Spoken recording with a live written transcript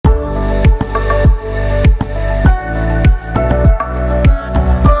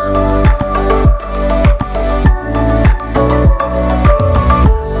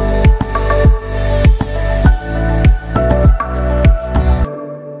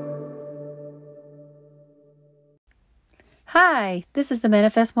Hi, this is the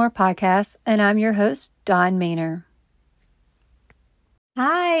Manifest More podcast, and I'm your host, Dawn Maynor.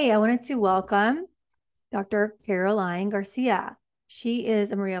 Hi, I wanted to welcome Dr. CarolLaine Garcia. She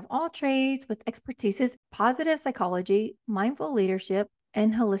is a Maria of all trades with expertise in positive psychology, mindful leadership,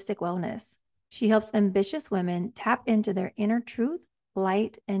 and holistic wellness. She helps ambitious women tap into their inner truth,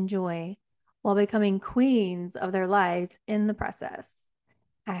 light, and joy while becoming queens of their lives in the process.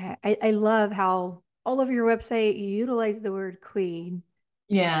 I love how all over your website you utilize the word queen.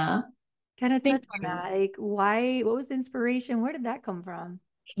 Yeah, Kind of thank touch on you. that. Like, why, what was the inspiration? Where did that come from?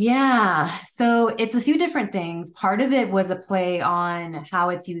 Yeah, so it's a few different things. Part of it was a play on how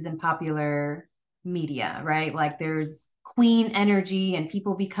it's used in popular media, right? Like there's queen energy and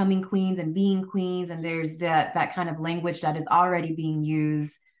people becoming queens and being queens, and there's that kind of language that is already being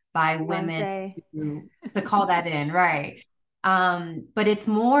used by women Beyonce. to call that in, right? But it's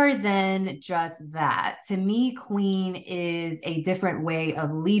more than just that. To me, queen is a different way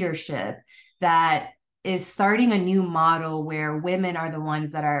of leadership that is starting a new model where women are the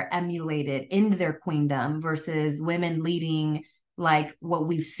ones that are emulated in their queendom versus women leading like what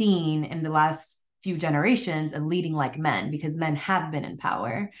we've seen in the last few generations of leading like men, because men have been in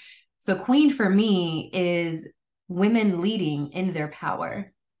power. So queen for me is women leading in their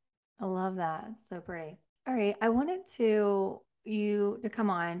power. I love that. So pretty. All right. I wanted you to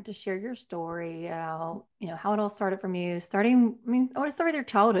come on to share your story, how it all started from you. I want to start with your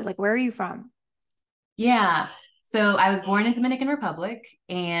childhood. Like, where are you from? Yeah. So I was born in Dominican Republic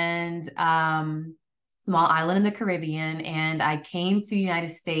and small island in the Caribbean, and I came to United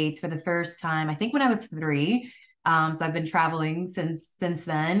States for the first time, I think when I was 3. So I've been traveling since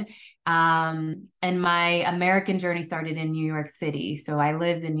then. And my American journey started in New York City. So I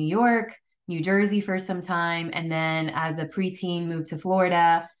lived in New York, New Jersey for some time, and then as a preteen moved to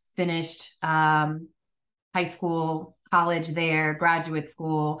Florida, finished high school, college there, graduate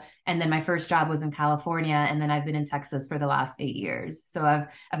school, and then my first job was in California, and then I've been in Texas for the last 8 years. So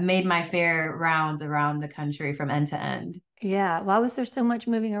I've made my fair rounds around the country from end to end. Yeah. Why was there so much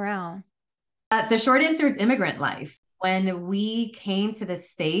moving around? The short answer is immigrant life. When we came to the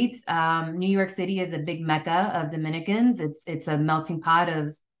States, New York City is a big mecca of Dominicans. It's a melting pot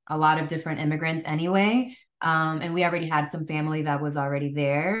of a lot of different immigrants anyway. And we already had some family that was already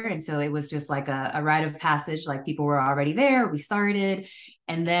there. And so it was just like a rite of passage, like people were already there. We started.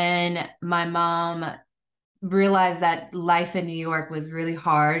 And then my mom realized that life in New York was really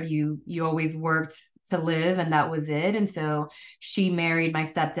hard. You always worked to live and that was it. And so she married my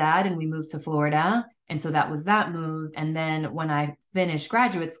stepdad and we moved to Florida. And so that was that move. And then when I finished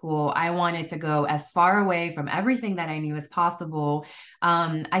graduate school, I wanted to go as far away from everything that I knew as possible.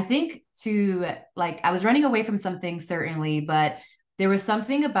 I think to like, I was running away from something certainly, but there was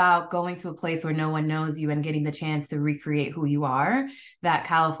something about going to a place where no one knows you and getting the chance to recreate who you are that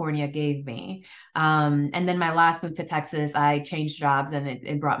California gave me. And then my last move to Texas, I changed jobs and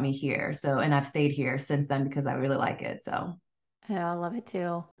it brought me here. So, and I've stayed here since then because I really like it. So, Yeah, I love it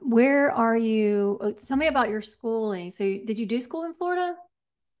too. Where are you? Tell me about your schooling. So, did you do school in Florida?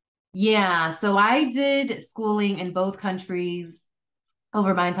 yeah. So I did schooling in both countries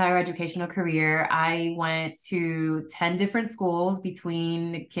over my entire educational career. I went to 10 different schools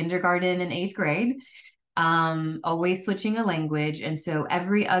between kindergarten and eighth grade, always switching a language. And so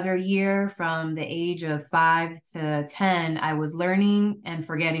every other year from the age of 5 to 10, I was learning and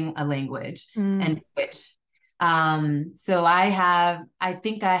forgetting a language Mm. and switch. So I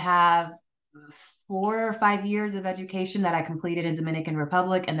think I have 4 or 5 years of education that I completed in Dominican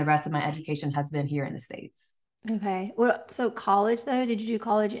Republic, and the rest of my education has been here in the States. Okay. Well, so college though, did you do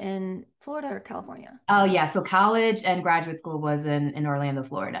college in Florida or California? Oh yeah, so college and graduate school was in Orlando,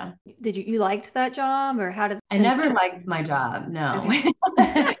 Florida. Did you liked that job or how did I never liked my job, no.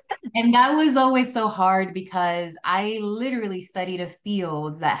 Okay. And that was always so hard because I literally studied a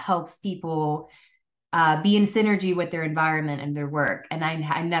field that helps people be in synergy with their environment and their work. And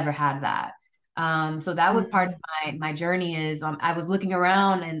I never had that. So that was part of Mm. my journey is I was looking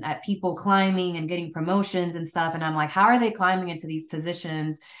around and at people climbing and getting promotions and stuff. And I'm like, how are they climbing into these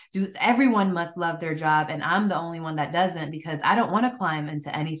positions? Everyone must love their job. And I'm the only one that doesn't because I don't want to climb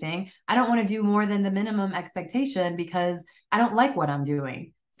into anything. I don't want to do more than the minimum expectation because I don't like what I'm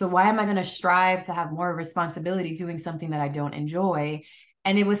doing. So why am I going to strive to have more responsibility doing something that I don't enjoy?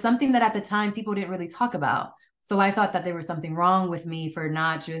 And it was something that at the time people didn't really talk about. So I thought that there was something wrong with me for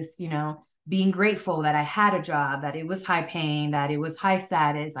not just, being grateful that I had a job, that it was high paying, that it was high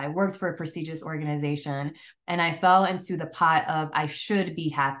status. I worked for a prestigious organization. And I fell into the pot of I should be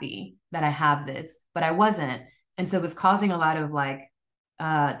happy that I have this, but I wasn't. And so it was causing a lot of like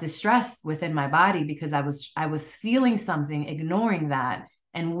distress within my body because I was feeling something, ignoring that,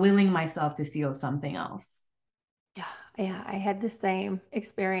 and willing myself to feel something else. Yeah, yeah, I had the same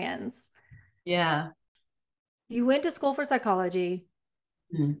experience. Yeah. You went to school for psychology.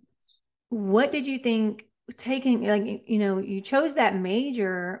 Mm. What did you think taking, like, you chose that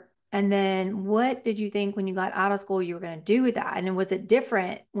major, and then what did you think when you got out of school you were going to do with that? And then was it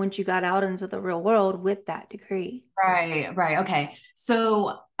different once you got out into the real world with that degree? Right, right. Okay.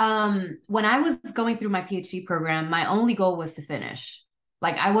 So, when I was going through my PhD program, my only goal was to finish.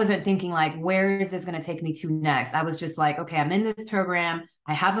 Like, I wasn't thinking like, where is this going to take me to next? I was just like, okay, I'm in this program.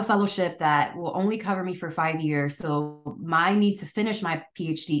 I have a fellowship that will only cover me for 5 years. So, my need to finish my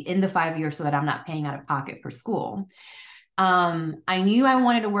PhD in the 5 years so that I'm not paying out of pocket for school. I knew I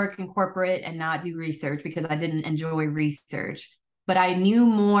wanted to work in corporate and not do research because I didn't enjoy research, but I knew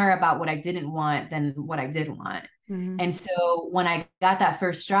more about what I didn't want than what I did want. Mhm. And so when I got that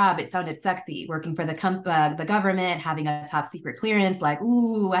first job, it sounded sexy, working for the government, having a top secret clearance, like,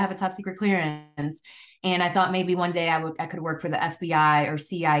 ooh, I have a top secret clearance. And I thought maybe one day I could work for the FBI or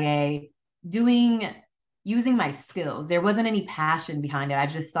CIA doing using my skills. There wasn't any passion behind it. I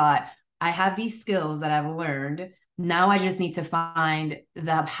just thought I have these skills that I've learned. Now I just need to find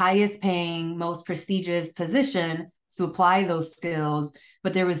the highest paying, most prestigious position to apply those skills.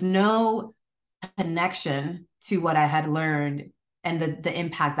 But there was no connection to what I had learned and the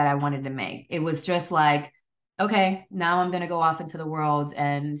impact that I wanted to make. It was just like, okay, now I'm going to go off into the world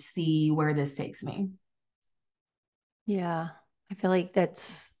and see where this takes me. Yeah, I feel like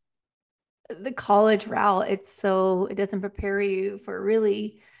that's the college route. It doesn't prepare you for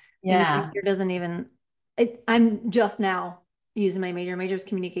really, my Yeah. major doesn't even, I'm just now using my major. Major's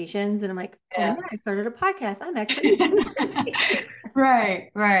communications, and I'm like, oh Yeah. yeah, I started a podcast. I'm actually using my major. Right,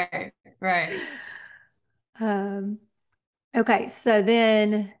 right, right. Um, okay, so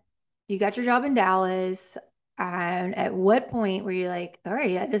then you got your job in Dallas. And at what point were you like, all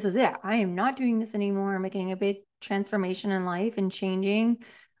right, yeah, this is it. I am not doing this anymore. I'm making a big transformation in life and changing.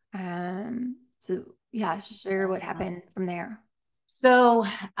 So yeah, share what happened from there. So,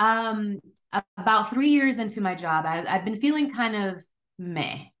 um, about 3 years into my job, I've been feeling kind of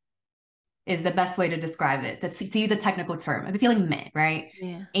meh is the best way to describe it. That's see the technical term. I've been feeling meh, right?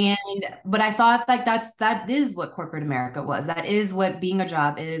 Yeah. And but I thought like that is what corporate America was. That is what being a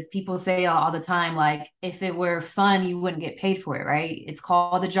job is. People say all the time, like if it were fun, you wouldn't get paid for it, right? It's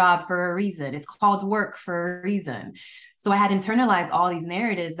called a job for a reason. It's called work for a reason. So I had internalized all these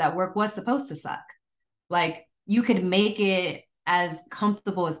narratives that work was supposed to suck. Like you could make it as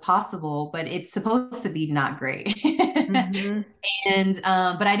comfortable as possible, but it's supposed to be not great. Hmm. And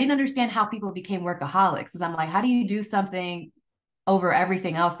but I didn't understand how people became workaholics because I'm like, how do you do something over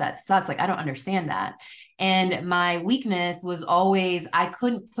everything else that sucks? Like, I don't understand that. And my weakness was always I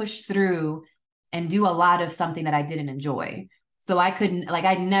couldn't push through and do a lot of something that I didn't enjoy. So I couldn't, like,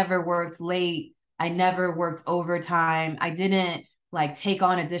 I never worked late. I never worked overtime. I didn't like take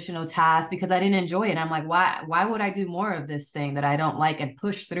on additional tasks because I didn't enjoy it. I'm like, why would I do more of this thing that I don't like and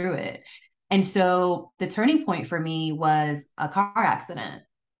push through it? And so the turning point for me was a car accident.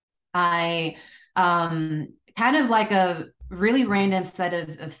 I kind of like a really random set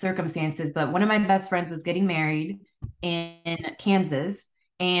of circumstances, but one of my best friends was getting married in Kansas,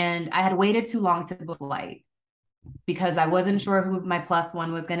 and I had waited too long to book a flight because I wasn't sure who my plus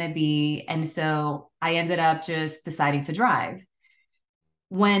one was going to be. And so I ended up just deciding to drive.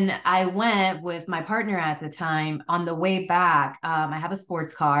 When I went with my partner at the time, on the way back, I have a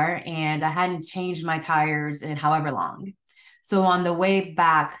sports car and I hadn't changed my tires in however long. So on the way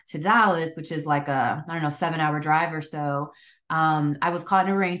back to Dallas, which is like a, I don't know, 7 hour drive or so, I was caught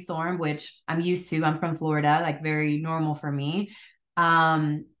in a rainstorm, which I'm used to. I'm from Florida, like very normal for me.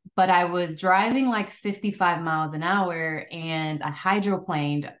 But I was driving like 55 miles an hour and I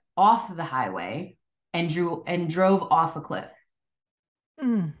hydroplaned off the highway and drove off a cliff.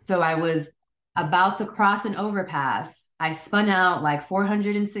 Mm. So I was about to cross an overpass. I spun out like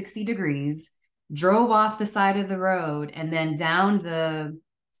 460 degrees, drove off the side of the road, and then down the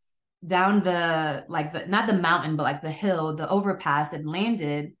like the not the mountain, but like the hill, the overpass, and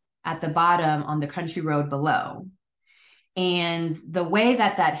landed at the bottom on the country road below. And the way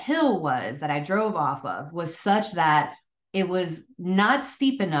that that hill was that I drove off of was such that it was not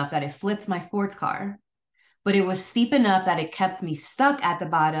steep enough that it flipped my sports car, but it was steep enough that it kept me stuck at the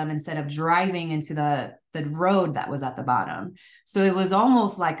bottom instead of driving into the road that was at the bottom. So it was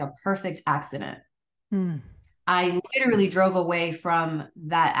almost like a perfect accident. Mm. I literally drove away from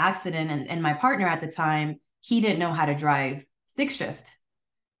that accident, and my partner at the time, he didn't know how to drive stick shift.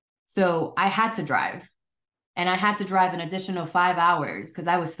 So I had to drive. And I had to drive an additional 5 hours because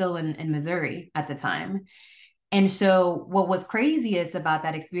I was still in Missouri at the time. And so what was craziest about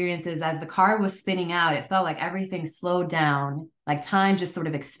that experience is as the car was spinning out, it felt like everything slowed down, like time just sort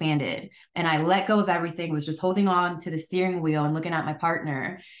of expanded. And I let go of everything, was just holding on to the steering wheel and looking at my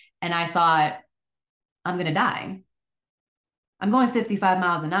partner. And I thought, I'm going to die. I'm going 55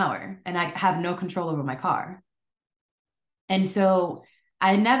 miles an hour and I have no control over my car. And so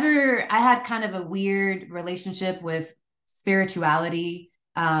I had kind of a weird relationship with spirituality,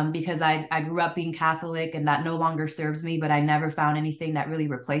 because I grew up being Catholic and that no longer serves me, but I never found anything that really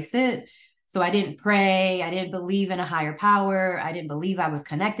replaced it. So I didn't pray. I didn't believe in a higher power. I didn't believe I was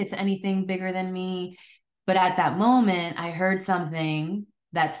connected to anything bigger than me. But at that moment, I heard something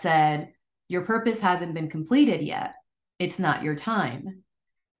that said, your purpose hasn't been completed yet. It's not your time.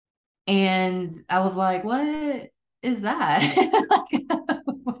 And I was like, what is that?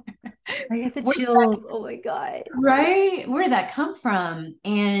 I guess it Where chills. Oh my God. Right? Where did that come from?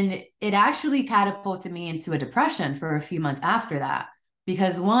 And it actually catapulted me into a depression for a few months after that.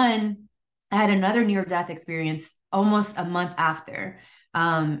 Because one, I had another near-death experience almost a month after.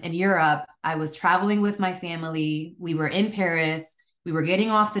 In Europe, I was traveling with my family. We were in Paris. We were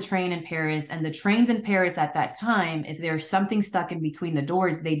getting off the train in Paris. And the trains in Paris at that time, if there's something stuck in between the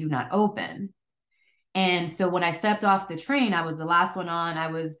doors, they do not open. And so when I stepped off the train, I was the last one on. I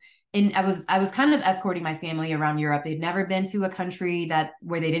was kind of escorting my family around Europe. They'd never been to a country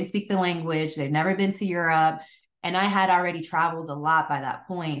where they didn't speak the language. They'd never been to Europe. And I had already traveled a lot by that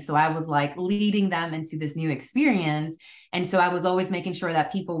point. So I was like leading them into this new experience. And so I was always making sure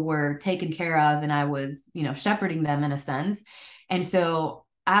that people were taken care of and I was, shepherding them in a sense. And so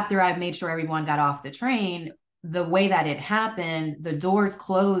after I made sure everyone got off the train, the way that it happened, the doors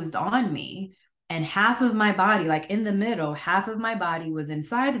closed on me. And half of my body, like in the middle, half of my body was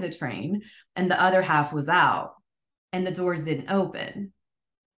inside of the train and the other half was out and the doors didn't open.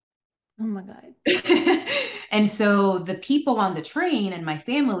 Oh my God. And so the people on the train and my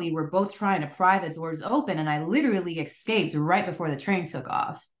family were both trying to pry the doors open. And I literally escaped right before the train took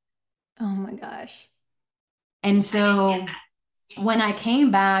off. Oh my gosh. And so when I came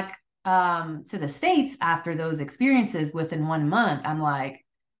back to the States after those experiences within 1 month, I'm like,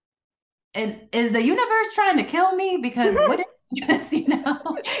 is the universe trying to kill me? Because what is,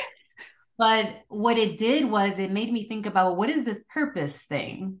 but what it did was it made me think about, well, what is this purpose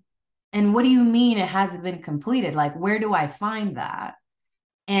thing? And what do you mean it hasn't been completed? Like, where do I find that?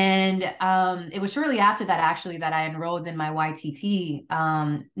 And it was shortly after that, actually, that I enrolled in my YTT,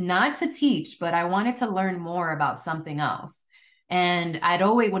 not to teach, but I wanted to learn more about something else. And I'd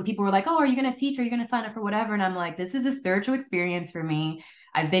always, when people were like, oh, are you going to teach? Or are you going to sign up for whatever? And I'm like, this is a spiritual experience for me.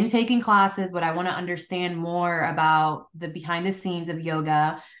 I've been taking classes, but I want to understand more about the behind the scenes of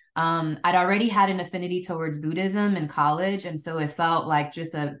yoga. I'd already had an affinity towards Buddhism in college. And so it felt like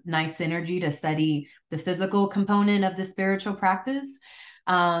just a nice synergy to study the physical component of the spiritual practice.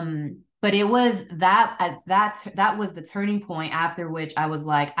 But it was that was the turning point after which I was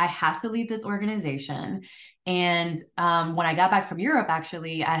like, I have to leave this organization. And when I got back from Europe,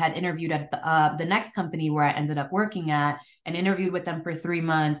 actually, I had interviewed at the next company where I ended up working at and interviewed with them for 3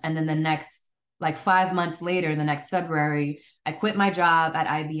 months. And then the next, like 5 months later, the next February, I quit my job at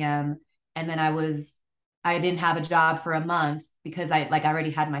IBM. And then I didn't have a job for a month because I already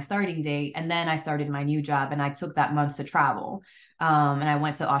had my starting date. And then I started my new job and I took that month to travel. And I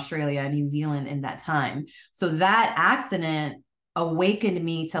went to Australia and New Zealand in that time. So that accident awakened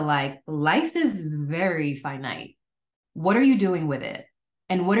me to like, life is very finite. What are you doing with it?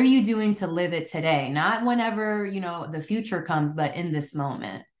 And what are you doing to live it today? Not whenever, the future comes, but in this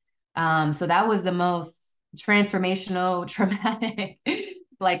moment. So that was the most transformational, traumatic,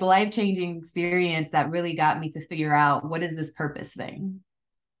 like life-changing experience that really got me to figure out what is this purpose thing.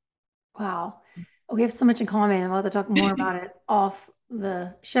 Wow. We have so much in common. I'll have to talk more about it off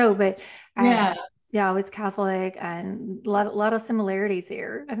the show, but Yeah. yeah, I was Catholic and a lot of similarities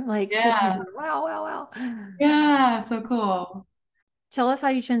here. I'm like, sitting Yeah. here, wow, wow, wow. Yeah. So cool. Tell us how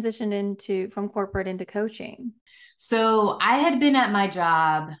you transitioned from corporate into coaching. So I had been at my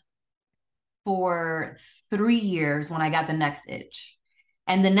job for 3 years when I got the next itch.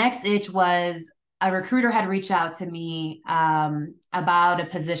 And the next itch was a recruiter had reached out to me about a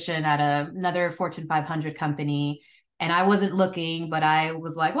position at another Fortune 500 company. And I wasn't looking, but I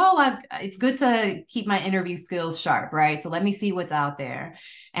was like, well, it's good to keep my interview skills sharp, right? So let me see what's out there.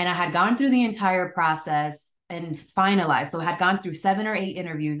 And I had gone through the entire process and finalized. So I had gone through 7 or 8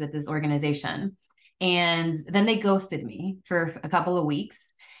 interviews at this organization. And then they ghosted me for a couple of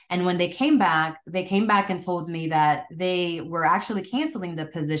weeks. And when they came back and told me that they were actually canceling the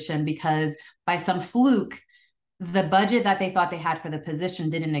position because by some fluke, the budget that they thought they had for the position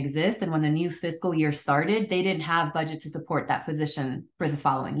didn't exist. And when the new fiscal year started, they didn't have budget to support that position for the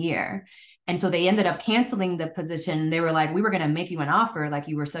following year. And so they ended up canceling the position. They were like, we were going to make you an offer. Like,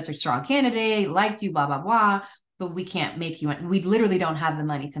 you were such a strong candidate, liked you, blah, blah, blah. But we can't make you, we literally don't have the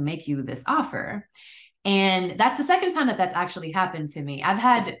money to make you this offer. And that's the second time that that's actually happened to me. I've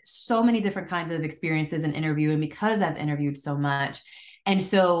had so many different kinds of experiences in interviewing because I've interviewed so much. And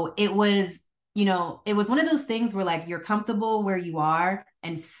so it was, it was one of those things where like you're comfortable where you are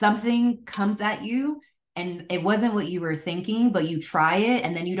and something comes at you and it wasn't what you were thinking, but you try it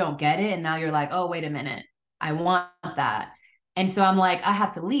and then you don't get it. And now you're like, oh, wait a minute, I want that. And so I'm like, I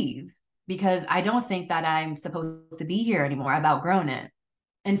have to leave because I don't think that I'm supposed to be here anymore. I've outgrown it.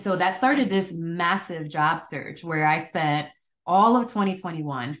 And so that started this massive job search where I spent all of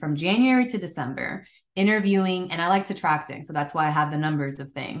 2021 from January to December interviewing, and I like to track things. So that's why I have the numbers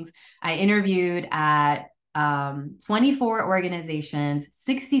of things. I interviewed at 24 organizations,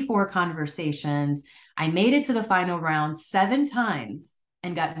 64 conversations. I made it to the final round 7 times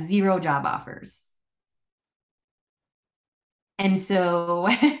and got 0 job offers. And so,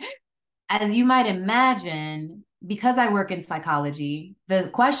 as you might imagine, because I work in psychology, the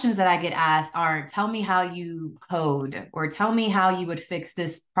questions that I get asked aren't tell me how you code or tell me how you would fix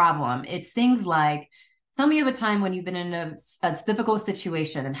this problem. It's things like, tell me of a time when you've been in a difficult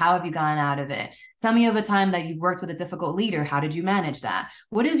situation and how have you gone out of it? Tell me of a time that you've worked with a difficult leader. How did you manage that?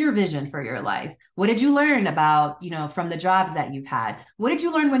 What is your vision for your life? What did you learn about, from the jobs that you've had? What did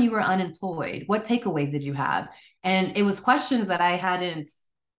you learn when you were unemployed? What takeaways did you have? And it was questions that I hadn't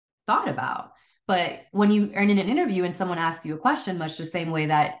thought about. But when you are in an interview and someone asks you a question, much the same way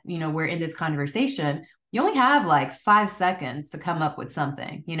that, we're in this conversation, you only have like 5 seconds to come up with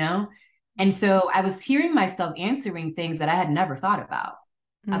something, And so I was hearing myself answering things that I had never thought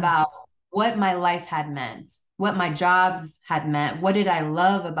about what my life had meant, what my jobs had meant, what did I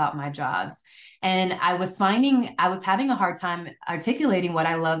love about my jobs. And I was having a hard time articulating what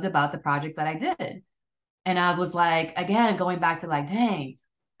I loved about the projects that I did. And I was like, again, going back to like, dang,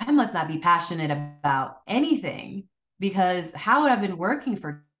 I must not be passionate about anything because how would I have been working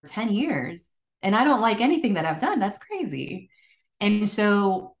for 10 years and I don't like anything that I've done? That's crazy. And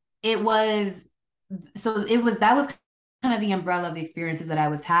so that was kind of the umbrella of the experiences that I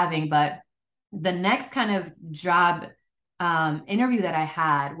was having. But the next kind of job interview that I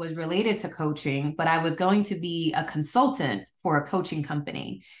had was related to coaching, but I was going to be a consultant for a coaching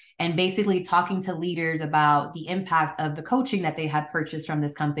company and basically talking to leaders about the impact of the coaching that they had purchased from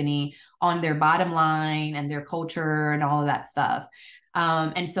this company on their bottom line and their culture and all of that stuff.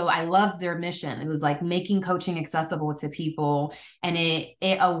 And so I loved their mission. It was like making coaching accessible to people. And it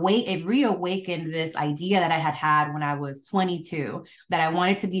reawakened this idea that I had when I was 22, that I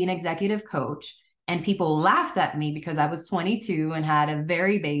wanted to be an executive coach. And people laughed at me because I was 22 and had a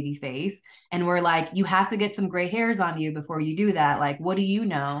very baby face. And were like, you have to get some gray hairs on you before you do that. Like, what do you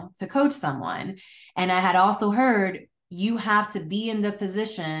know to coach someone? And I had also heard you have to be in the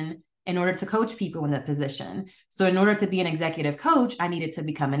position in order to coach people in that position. So in order to be an executive coach, I needed to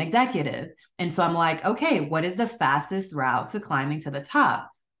become an executive. And so I'm like, okay, what is the fastest route to climbing to the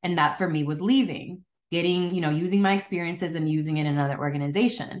top? And that for me was leaving, using my experiences and using it in another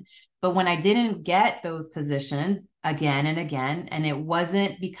organization. But when I didn't get those positions again and again, and it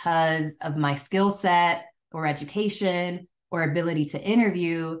wasn't because of my skill set or education or ability to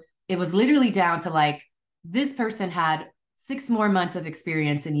interview, it was literally down to like, this person had 6 more months of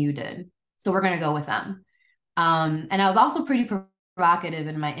experience than you did. So we're going to go with them. And I was also pretty provocative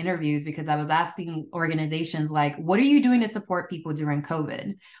in my interviews because I was asking organizations like, what are you doing to support people during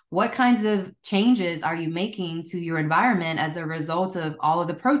COVID? What kinds of changes are you making to your environment as a result of all of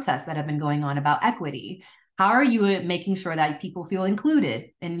the protests that have been going on about equity? How are you making sure that people feel included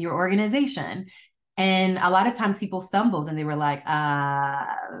in your organization? And a lot of times people stumbled and they were like,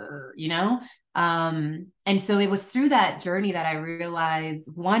 and so it was through that journey that I realized,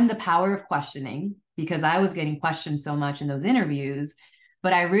 one, the power of questioning, because I was getting questioned so much in those interviews.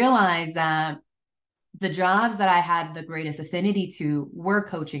 But I realized that the jobs that I had the greatest affinity to were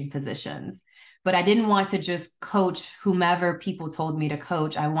coaching positions. But I didn't want to just coach whomever people told me to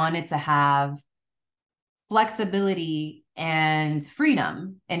coach. I wanted to have flexibility and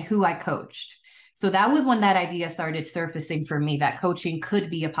freedom in who I coached. So that was when that idea started surfacing for me, that coaching could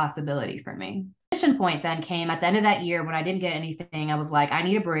be a possibility for me. The transition point then came at the end of that year when I didn't get anything. I was like, I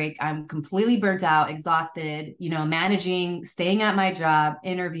need a break. I'm completely burnt out, exhausted, managing, staying at my job,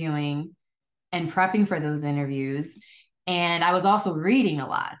 interviewing, and prepping for those interviews. And I was also reading a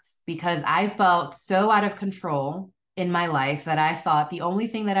lot because I felt so out of control in my life that I thought the only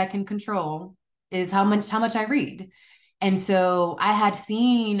thing that I can control is how much I read. And so I had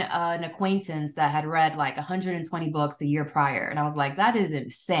seen an acquaintance that had read like 120 books a year prior. And I was like, that is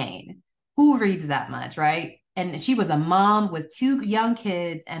insane. Who reads that much? Right. And she was a mom with two young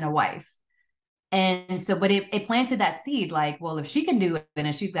kids and a wife. And so, but it planted that seed like, well, if she can do it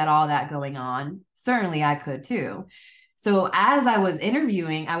and she's got all that going on, certainly I could too. So as I was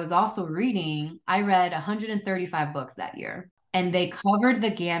interviewing, I was also reading, I read 135 books that year, and they covered the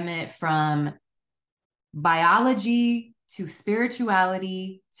gamut from biology to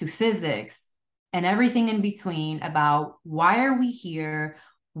spirituality to physics and everything in between about why are we here?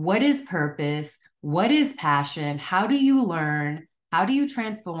 What is purpose? What is passion? How do you learn? How do you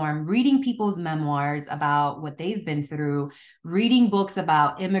transform? Reading people's memoirs about what they've been through, reading books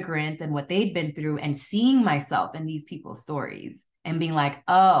about immigrants and what they've been through, and seeing myself in these people's stories and being like,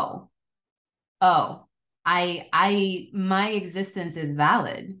 oh, my existence is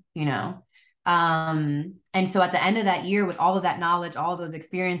valid, you know? And so at the end of that year, with all of that knowledge, all of those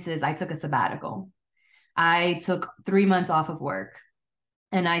experiences, I took a sabbatical. I took 3 months off of work,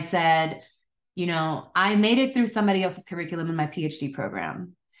 and I said, you know, I made it through somebody else's curriculum in my PhD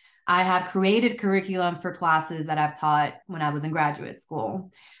program. I have created curriculum for classes that I've taught when I was in graduate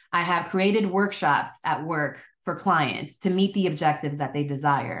school. I have created workshops at work for clients to meet the objectives that they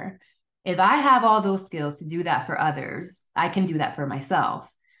desire. If I have all those skills to do that for others, I can do that for myself.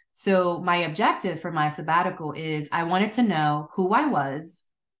 So my objective for my sabbatical is I wanted to know who I was,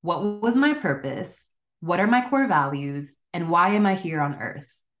 what was my purpose, what are my core values, and why am I here on earth?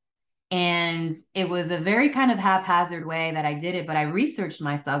 And it was a very kind of haphazard way that I did it, but I researched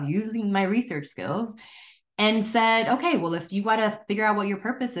myself using my research skills and said, okay, well, if you want to figure out what your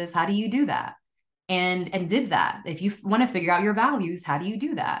purpose is, how do you do that? And did that. If you want to figure out your values, how do you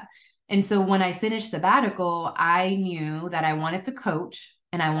do that? And so when I finished sabbatical, I knew that I wanted to coach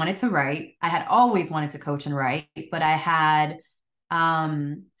and I wanted to write. I had always wanted to coach and write, but I had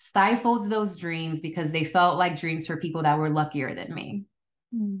stifled those dreams because they felt like dreams for people that were luckier than me.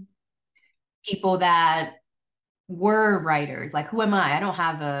 Mm. People that were writers. Like, who am I? I don't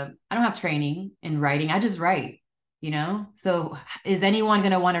have training in writing. I just write, you know? So is anyone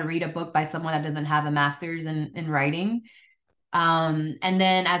going to want to read a book by someone that doesn't have a master's in writing? And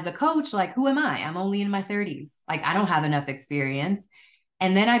then as a coach, like, who am I? I'm only in my 30s. Like, I don't have enough experience.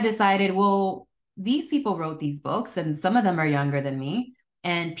 And then I decided, well, these people wrote these books and some of them are younger than me.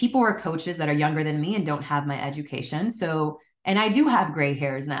 And people are coaches that are younger than me and don't have my education. So, and I do have gray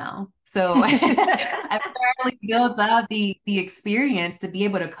hairs now. So I've finally built up the experience to be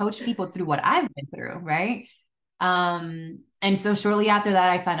able to coach people through what I've been through, right? And so shortly after that,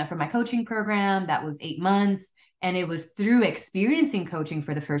 I signed up for my coaching program. That was 8 months. And it was through experiencing coaching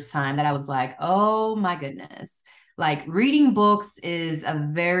for the first time that I was like, oh my goodness. Like, reading books is a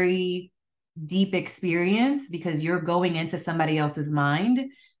very deep experience because you're going into somebody else's mind.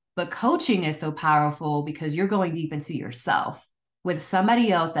 But coaching is so powerful because you're going deep into yourself with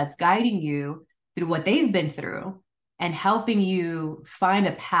somebody else that's guiding you through what they've been through and helping you find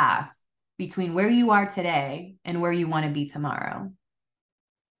a path between where you are today and where you want to be tomorrow.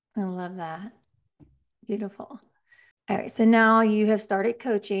 I love that. Beautiful. All right. So now you have started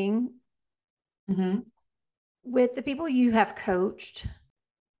coaching. Mm-hmm. With the people you have coached,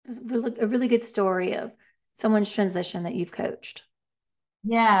 a really good story of someone's transition that you've coached.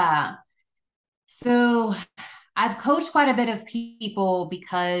 Yeah. So I've coached quite a bit of people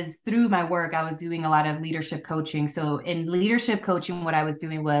because through my work, I was doing a lot of leadership coaching. So in leadership coaching, what I was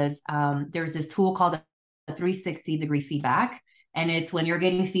doing was there was this tool called a 360-degree feedback. And it's when you're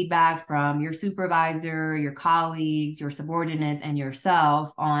getting feedback from your supervisor, your colleagues, your subordinates, and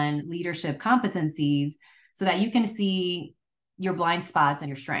yourself on leadership competencies so that you can see your blind spots and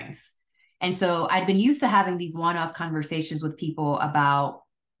your strengths. And so I'd been used to having these one-off conversations with people about,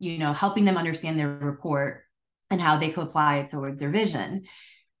 you know, helping them understand their report and how they could apply it towards their vision.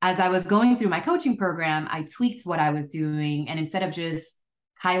 As I was going through my coaching program, I tweaked what I was doing. And instead of just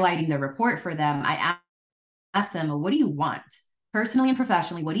highlighting the report for them, I asked them, well, what do you want? Personally and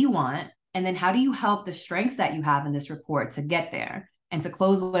professionally, what do you want? And then how do you help the strengths that you have in this report to get there and to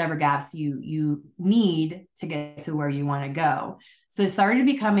close whatever gaps you need to get to where you want to go? So it started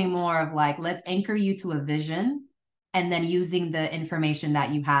becoming more of like, let's anchor you to a vision and then using the information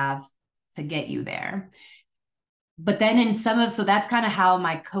that you have to get you there. But then so that's kind of how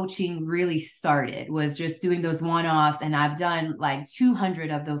my coaching really started, was just doing those one-offs. And I've done like 200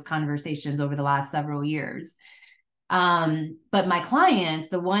 of those conversations over the last several years. But my clients,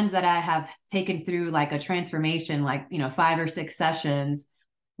 the ones that I have taken through like a transformation, like, 5 or 6 sessions,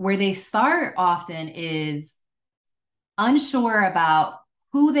 where they start often is unsure about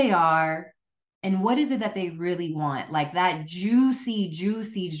who they are, and what is it that they really want? Like that juicy,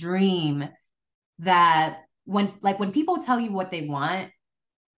 juicy dream that when people tell you what they want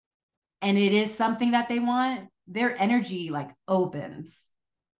and it is something that they want, their energy like opens.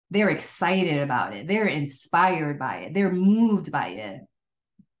 They're excited about it. They're inspired by it. They're moved by it.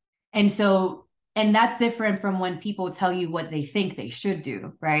 And so, and that's different from when people tell you what they think they should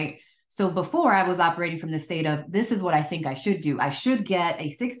do, right? So before I was operating from the state of this is what I think I should do. I should get a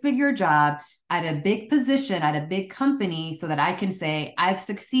 6-figure job at a big position at a big company so that I can say I've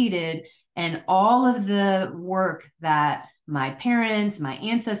succeeded and all of the work that my parents, my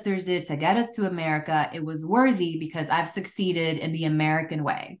ancestors did to get us to America, it was worthy because I've succeeded in the American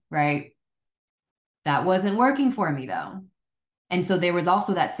way, right? That wasn't working for me though. And so there was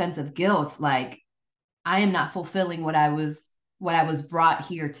also that sense of guilt, like I am not fulfilling what I was brought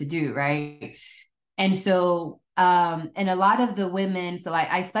here to do, right? And so and a lot of the women, so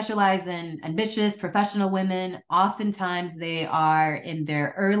I specialize in ambitious professional women. Oftentimes they are in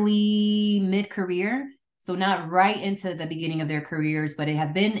their early mid-career, so not right into the beginning of their careers, but they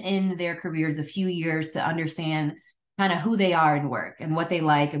have been in their careers a few years to understand kind of who they are in work and what they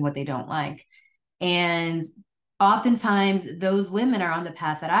like and what they don't like. And oftentimes those women are on the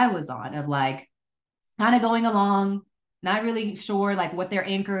path that I was on of like kind of going along, not really sure like what their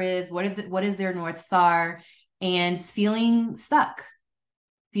anchor is, what is their North Star, and feeling stuck,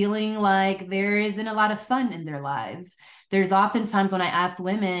 feeling like there isn't a lot of fun in their lives. There's oftentimes when I ask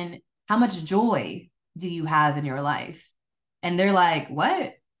women, how much joy do you have in your life? And they're like,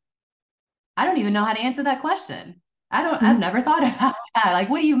 what? I don't even know how to answer that question. I've never thought about that. Like,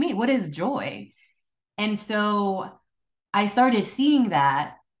 what do you mean? What is joy? And so I started seeing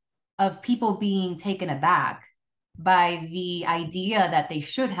that of people being taken aback by the idea that they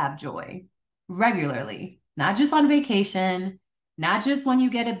should have joy regularly, not just on vacation, not just when you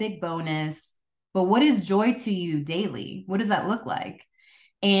get a big bonus, but what is joy to you daily? What does that look like?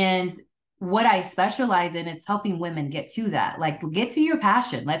 And what I specialize in is helping women get to that. Like, get to your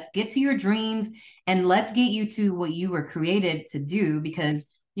passion. Let's get to your dreams and let's get you to what you were created to do. Because,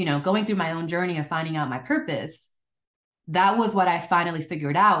 going through my own journey of finding out my purpose, that was what I finally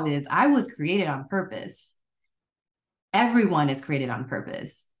figured out is I was created on purpose. Everyone is created on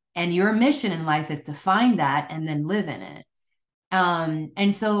purpose. And your mission in life is to find that and then live in it.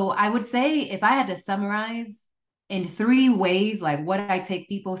 And so I would say if I had to summarize in 3 ways, like what I take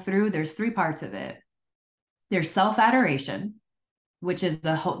people through, there's 3 parts of it. There's self-adoration, which is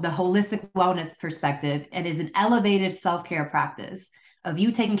the holistic wellness perspective and is an elevated self-care practice of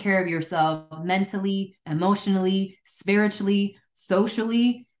you taking care of yourself mentally, emotionally, spiritually,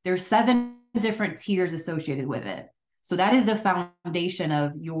 socially. There's 7 different tiers associated with it. So that is the foundation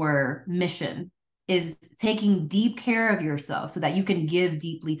of your mission, is taking deep care of yourself so that you can give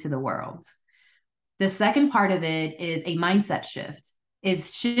deeply to the world. The second part of it is a mindset shift,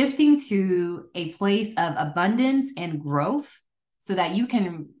 is shifting to a place of abundance and growth so that you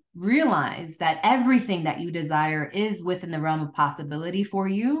can realize that everything that you desire is within the realm of possibility for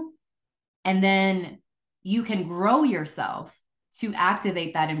you. And then you can grow yourself to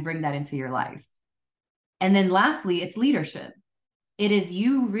activate that and bring that into your life. And then lastly, it's leadership. It is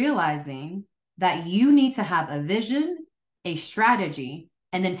you realizing that you need to have a vision, a strategy,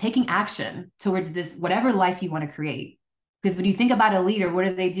 and then taking action towards this, whatever life you want to create. Because when you think about a leader, what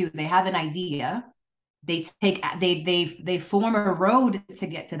do? They have an idea. They form a road to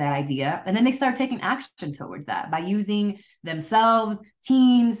get to that idea, and then they start taking action towards that by using themselves,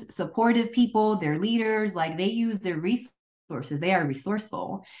 teams, supportive people, their leaders. Like, they use their resources. They are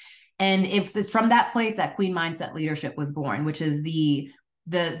resourceful. And it's from that place that Queen Mindset Leadership was born, which is the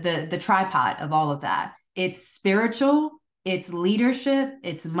tripod of all of that. It's spiritual, it's leadership,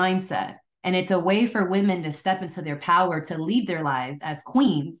 it's mindset. And it's a way for women to step into their power to lead their lives as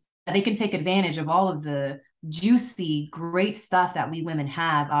queens. They can take advantage of all of the juicy, great stuff that we women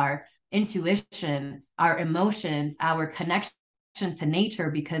have, our intuition, our emotions, our connection to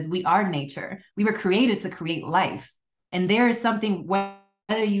nature, because we are nature. We were created to create life. And there is something, whether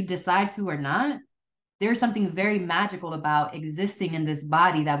you decide to or not, there's something very magical about existing in this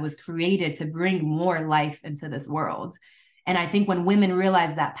body that was created to bring more life into this world. And I think when women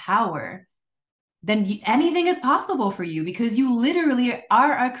realize that power, then anything is possible for you, because you literally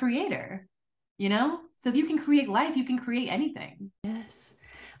are a creator, So if you can create life, you can create anything. Yes.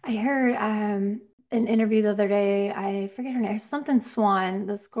 I heard an interview the other day. I forget her name, something Swan,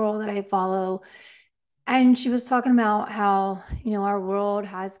 this girl that I follow. And she was talking about how, our world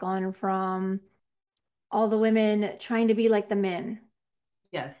has gone from all the women trying to be like the men.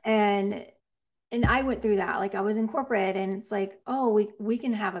 Yes. And and I went through that. Like I was in corporate and it's like, oh, we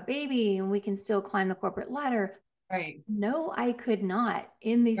can have a baby and we can still climb the corporate ladder. Right. No, I could not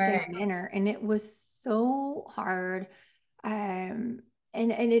in the same Right. manner. And it was so hard. Um,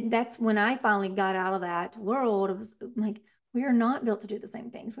 that's when I finally got out of that world. It was like, we are not built to do the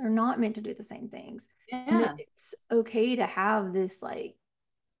same things. We're not meant to do the same things. And that Yeah. it's okay to have this, like,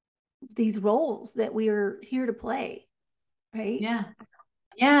 these roles that we are here to play, right? Yeah.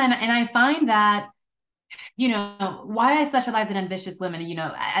 Yeah. And I find that, why I specialize in ambitious women,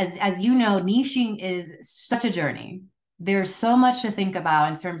 as you know, niching is such a journey. There's so much to think about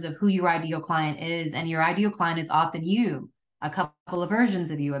in terms of who your ideal client is, and your ideal client is often you, a couple of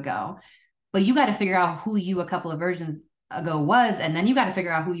versions of you ago. But you got to figure out who you a couple of versions ago was, and then you got to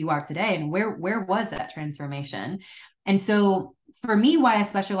figure out who you are today and where was that transformation. And so for me, why I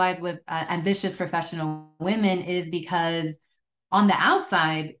specialize with ambitious professional women is because on the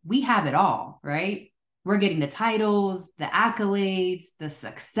outside, we have it all, right? We're getting the titles, the accolades, the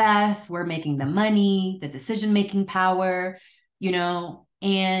success, we're making the money, the decision making power,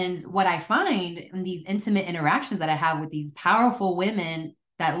 And what I find in these intimate interactions that I have with these powerful women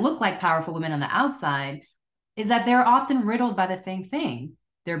that look like powerful women on the outside is that they're often riddled by the same thing.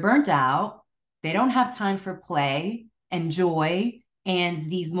 They're burnt out, they don't have time for play and joy and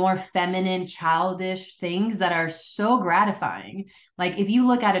these more feminine, childish things that are so gratifying. Like if you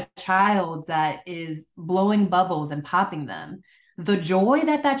look at a child that is blowing bubbles and popping them, the joy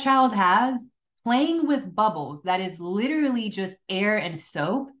that that child has playing with bubbles that is literally just air and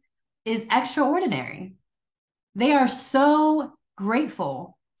soap is extraordinary. They are so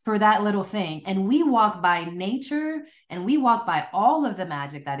grateful for that little thing. And we walk by nature and we walk by all of the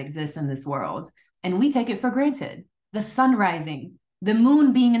magic that exists in this world, and we take it for granted. The sun rising, the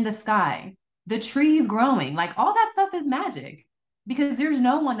moon being in the sky, the trees growing, like all that stuff is magic, because there's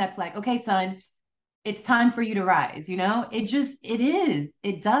no one that's like, okay, son, it's time for you to rise. It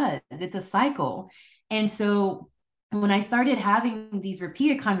does. It's a cycle. And so when I started having these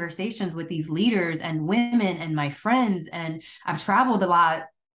repeated conversations with these leaders and women and my friends, and I've traveled a lot,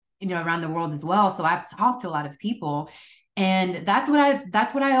 around the world as well. So I've talked to a lot of people, and that's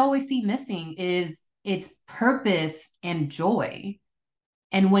what I always see missing is its purpose and joy.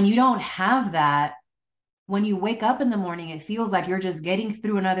 And when you don't have that, when you wake up in the morning, it feels like you're just getting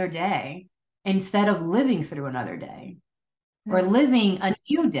through another day instead of living through another day or Right. living a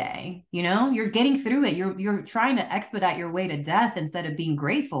new day. You're getting through it. You're trying to expedite your way to death instead of being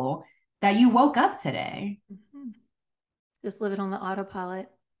grateful that you woke up today. Mhm. Just living on the autopilot.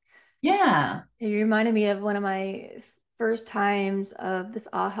 Yeah. It reminded me of one of my first times of this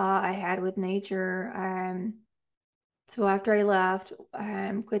aha I had with nature. So after I left,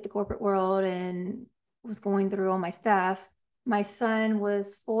 quit the corporate world and was going through all my stuff, my son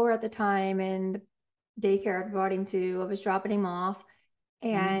was 4 at the time, and the daycare I brought him to, I was dropping him off.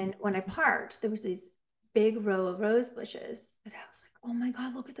 Mhm. And when I parked, there was this big row of rose bushes that I was like, oh my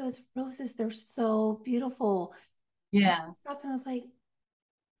God, look at those roses. They're so beautiful. And I Yeah. stopped and I was like,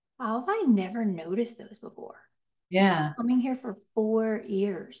 how have I never noticed those before? It's Yeah. coming here for 4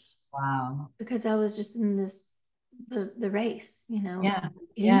 years Wow. because I was just in the race, Yeah. getting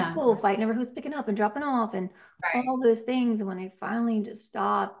to Yeah. school, fighting over who's picking up and dropping off and Right. all those things. And when I finally just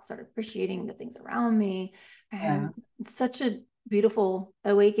stopped, started appreciating the things around me, Yeah. it's such a beautiful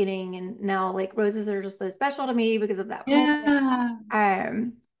awakening. And now like roses are just so special to me because of that moment. Yeah.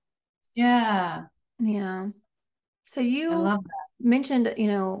 Um, Yeah. yeah. So I you love that. mentioned,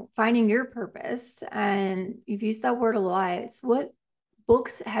 finding your purpose, and you've used that word a lot. It's what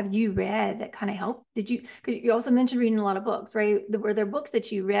books have you read that kind of helped? Because you also mentioned reading a lot of books, right? Were there books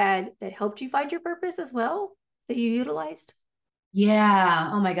that you read that helped you find your purpose as well that you utilized? Yeah.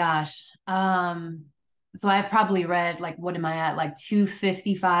 Oh my gosh. So I probably read, like, what am I at? Like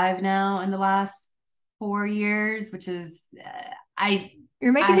 255 now in the last 4 years, which is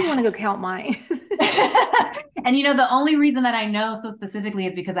You're making me I want to go count mine. and the only reason that I know so specifically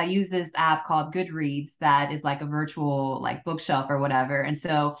is because I use this app called Goodreads that is like a virtual like bookshelf or whatever. And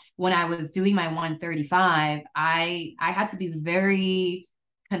so when I was doing my 135, I had to be very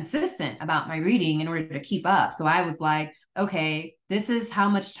consistent about my reading in order to keep up. So I was like, okay, this is how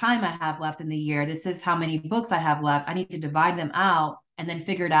much time I have left in the year. This is how many books I have left. I need to divide them out and then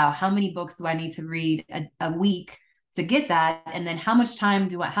figure it out. How many books do I need to read a week to get that? And then how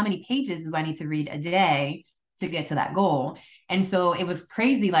many pages do I need to read a day to get to that goal? And so it was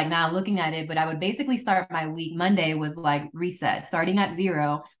crazy, like now looking at it, but I would basically start my week. Monday was like reset, starting at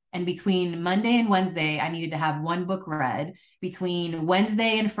zero. And between Monday and Wednesday, I needed to have one book read. Between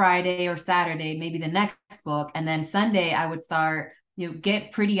Wednesday and Friday or Saturday, maybe the next book. And then Sunday, I would start,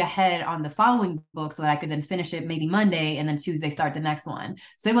 get pretty ahead on the following book so that I could then finish it maybe Monday and then Tuesday start the next one.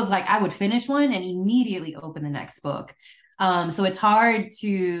 So it was like I would finish one and immediately open the next book. So it's hard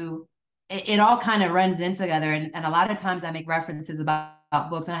to, it all kind of runs in together. And a lot of times I make references about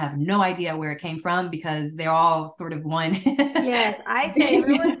books and I have no idea where it came from because they're all sort of one. Yes, I say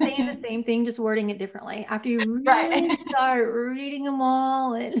everyone's saying the same thing, just wording it differently. After you Right. really start reading them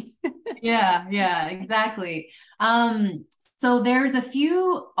all, and Yeah, exactly. So there's a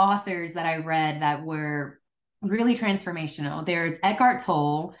few authors that I read that were really transformational. There's Eckhart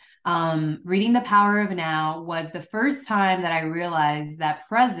Tolle. Reading The Power of Now was the first time that I realized that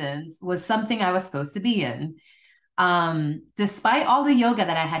presence was something I was supposed to be in. Despite all the yoga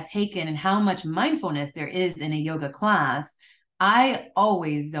that I had taken and how much mindfulness there is in a yoga class, I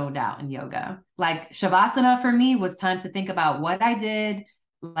always zoned out in yoga. Like Shavasana for me was time to think about what I did,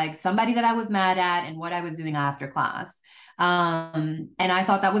 like somebody that I was mad at, and what I was doing after class. And I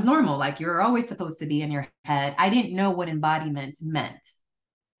thought that was normal. Like you're always supposed to be in your head. I didn't know what embodiment meant.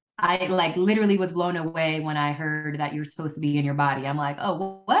 I like literally was blown away when I heard that you're supposed to be in your body. I'm like,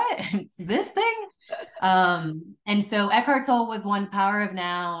 oh, what? This thing? And so Eckhart Tolle was one, Power of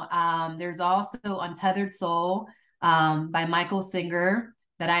Now. There's also Untethered Soul by Michael Singer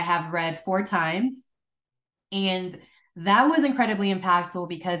that I have read 4 times. And that was incredibly impactful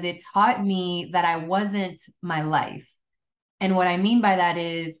because it taught me that I wasn't my life. And what I mean by that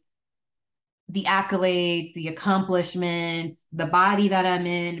is the accolades, the accomplishments, the body that I'm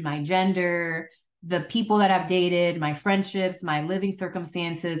in, my gender, the people that I've dated, my friendships, my living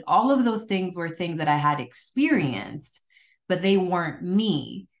circumstances, all of those things were things that I had experienced, but they weren't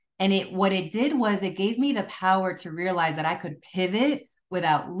me. And what it did was it gave me the power to realize that I could pivot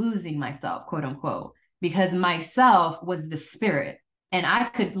without losing myself, quote unquote, because myself was the spirit. And I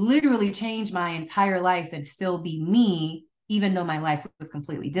could literally change my entire life and still be me, even though my life was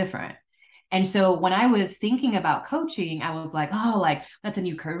completely different. And so when I was thinking about coaching, I was like, oh, like that's a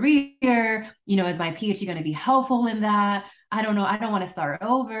new career. Is my PhD going to be helpful in that? I don't know. I don't want to start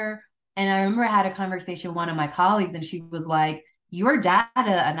over. And I remember I had a conversation with one of my colleagues, and she was like, your data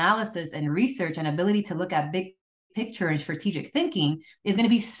analysis and research and ability to look at big picture and strategic thinking is going to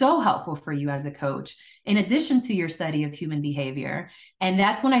be so helpful for you as a coach, in addition to your study of human behavior. And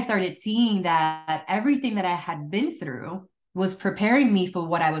that's when I started seeing that everything that I had been through was preparing me for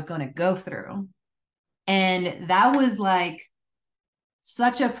what I was going to go through. And that was like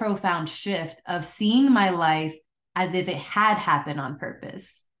such a profound shift of seeing my life as if it had happened on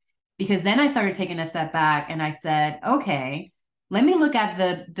purpose. Because then I started taking a step back and I said, okay, let me look at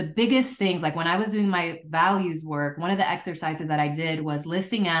the biggest things. Like when I was doing my values work, one of the exercises that I did was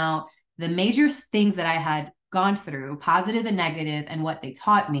listing out the major things that I had gone through, positive and negative, and what they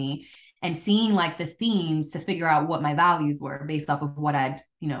taught me, and seeing like the themes to figure out what my values were based off of what I'd,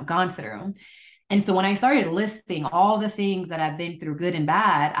 gone through. And so when I started listing all the things that I've been through, good and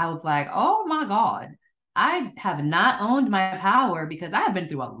bad, I was like, oh my God, I have not owned my power because I have been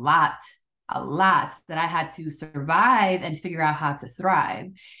through a lot that I had to survive and figure out how to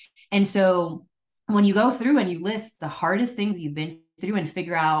thrive. And so when you go through and you list the hardest things you've been through and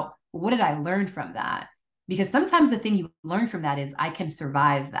figure out, well, what did I learn from that? Because sometimes the thing you learn from that is I can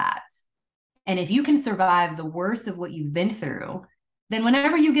survive that. And if you can survive the worst of what you've been through, then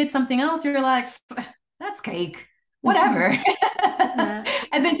whenever you get something else, you're like, that's cake, whatever.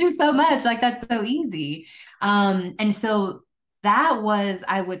 I've been through so much, like that's so easy. And so that was,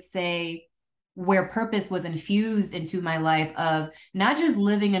 I would say, where purpose was infused into my life, of not just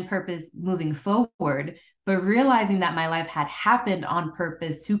living in purpose moving forward, but realizing that my life had happened on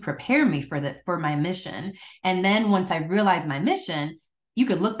purpose to prepare me for my mission. And then once I realized my mission, you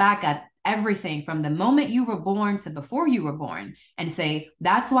could look back at everything from the moment you were born to before you were born and say,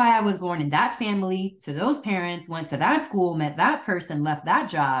 that's why I was born in that family, to those parents, went to that school, met that person, left that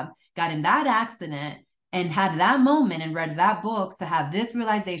job, got in that accident, and had that moment and read that book to have this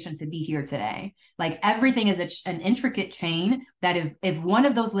realization to be here today. Like everything is an intricate chain that if one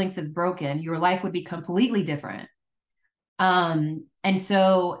of those links is broken, your life would be completely different. And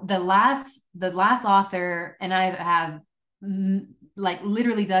so the last author, and I have like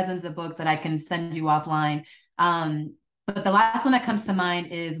literally dozens of books that I can send you offline. But the last one that comes to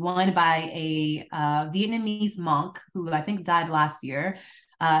mind is one by a Vietnamese monk who I think died last year,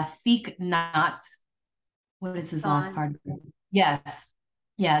 Thich Nhat. What is his last part? Yes.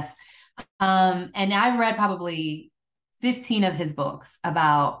 And I've read probably 15 of his books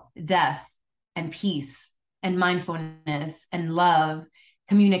about death and peace and mindfulness and love,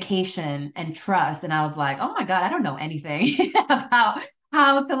 communication and trust. And I was like, oh my God, I don't know anything about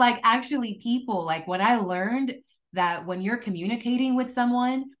how to like actually people. Like when I learned that when you're communicating with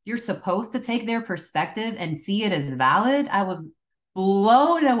someone, you're supposed to take their perspective and see it as valid, I was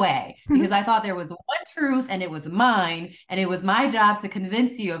blown away because I thought there was one truth and it was mine, and it was my job to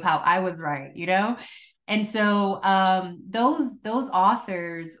convince you of how I was right, you know? And so those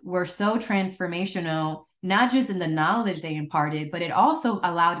authors were so transformational, not just in the knowledge they imparted, but it also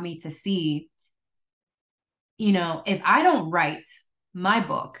allowed me to see, you know, if I don't write my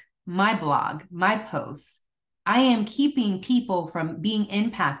book, my blog, my posts, I am keeping people from being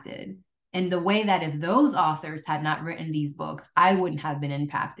impacted in the way that if those authors had not written these books, I wouldn't have been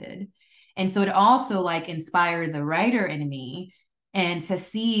impacted. And so it also like inspired the writer in me, and to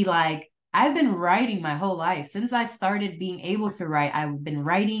see like I've been writing my whole life since I started being able to write. I've been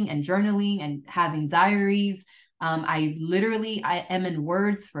writing and journaling and having diaries. I am in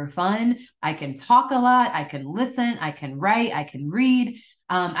words for fun. I can talk a lot. I can listen. I can write. I can read.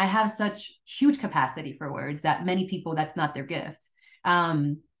 I have such huge capacity for words that many people, that's not their gift.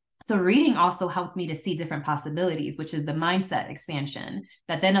 So reading also helped me to see different possibilities, which is the mindset expansion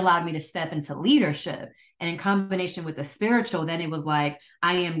that then allowed me to step into leadership. And in combination with the spiritual, then it was like,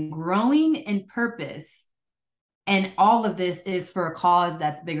 I am growing in purpose. And all of this is for a cause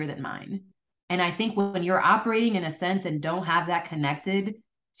that's bigger than mine. And I think when you're operating in a sense and don't have that connected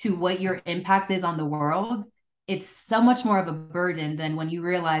to what your impact is on the world, it's so much more of a burden than when you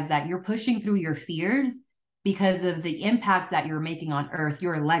realize that you're pushing through your fears because of the impact that you're making on earth,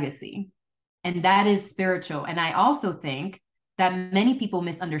 your legacy. And that is spiritual. And I also think that many people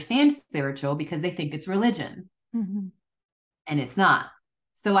misunderstand spiritual because they think it's religion. Mm-hmm. And it's not.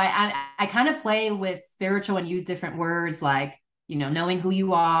 So I kind of play with spiritual and use different words like, you know, knowing who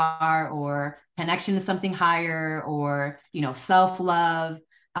you are, or connection to something higher, or, you know, self-love.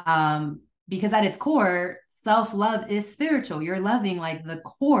 Because at its core, self-love is spiritual. You're loving like the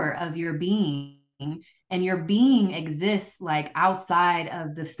core of your being, and your being exists like outside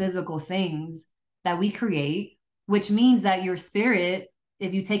of the physical things that we create, which means that your spirit,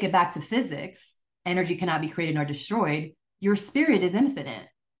 if you take it back to physics, energy cannot be created nor destroyed. Your spirit is infinite.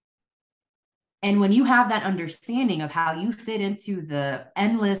 And when you have that understanding of how you fit into the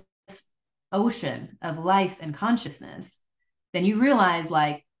endless ocean of life and consciousness, then you realize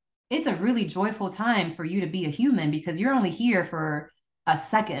like it's a really joyful time for you to be a human, because you're only here for a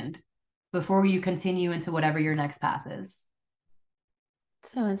second before you continue into whatever your next path is.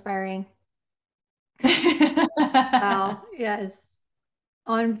 So inspiring. Wow. Yes.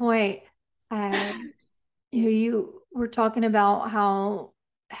 On point. You were talking about how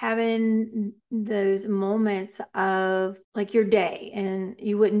having those moments of like your day, and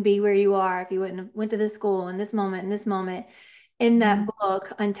you wouldn't be where you are if you wouldn't have went to this school in this moment, in this moment. In that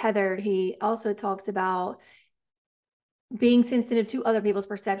book, Untethered, he also talks about being sensitive to other people's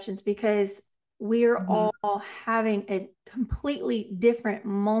perceptions, because we're all having a completely different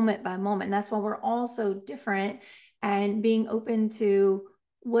moment by moment. And that's why we're all so different, and being open to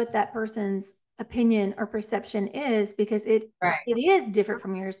what that person's opinion or perception is, because it is different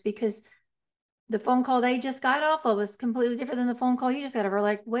from yours, because the phone call they just got off of was completely different than the phone call you just got over,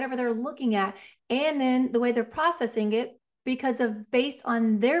 like whatever they're looking at, and then the way they're processing it, because of based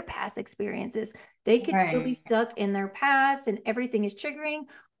on their past experiences. They could still be stuck in their past and everything is triggering,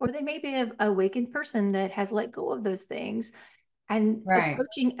 or they may be an awakened person that has let go of those things, and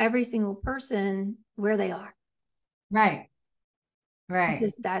approaching every single person where they are. Right.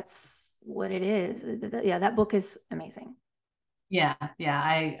 Because that's what it is. Yeah, that book is amazing. Yeah.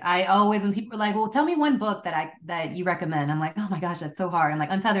 I always, when people are like, well, tell me one book that you recommend, I'm like, oh my gosh, that's so hard. I'm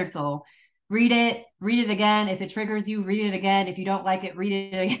like, Untethered Soul. Read it again. If it triggers you, read it again. If you don't like it, read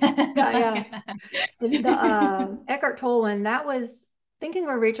it again. Yeah. The Eckhart Tolle one, that was Thinking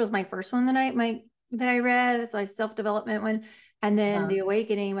Where Rachel's my first one that I read. It's like self-development one. And then The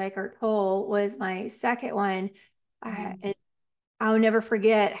Awakening by Eckhart Tolle was my second one. And I'll never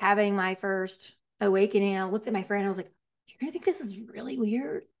forget having my first awakening. I looked at my friend, I was like, you're gonna think this is really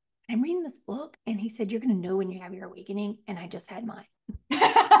weird. I'm reading this book, and he said, you're gonna know when you have your awakening. And I just had mine.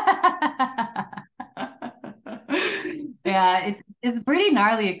 Yeah, it's a pretty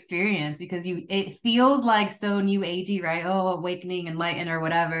gnarly experience, because it feels like so new agey, right? Oh, awakening, enlighten, or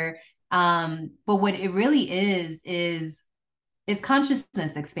whatever. But what it really is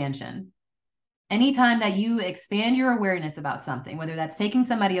consciousness expansion. Anytime that you expand your awareness about something, whether that's taking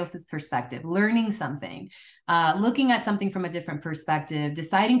somebody else's perspective, learning something, looking at something from a different perspective,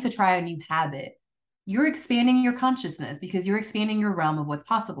 deciding to try a new habit, you're expanding your consciousness, because you're expanding your realm of what's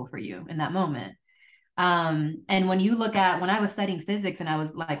possible for you in that moment. And when you look at, when I was studying physics and I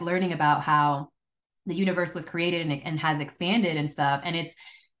was like learning about how the universe was created and has expanded and stuff, and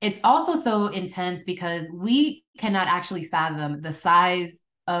it's also so intense because we cannot actually fathom the size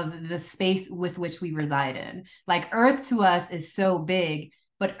of the space with which we reside in. Like Earth to us is so big,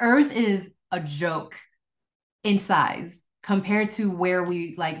 but Earth is a joke in size compared to where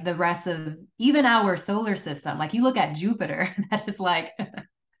we like the rest of even our solar system. Like you look at Jupiter, that is like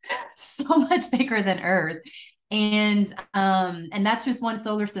so much bigger than Earth. And that's just one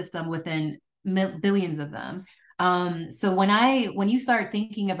solar system within billions of them. So when you start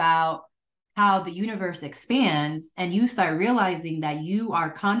thinking about how the universe expands and you start realizing that you are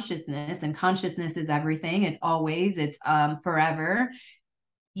consciousness and consciousness is everything, it's always, it's forever,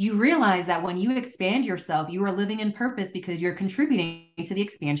 you realize that when you expand yourself, you are living in purpose because you're contributing to the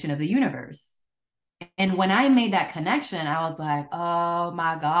expansion of the universe. And when I made that connection, I was like, oh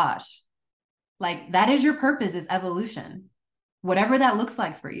my gosh, like that is your purpose, is evolution, whatever that looks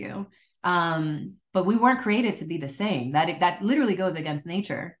like for you. But we weren't created to be the same. That literally goes against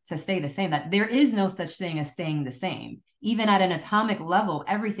nature to stay the same. That there is no such thing as staying the same. Even at an atomic level,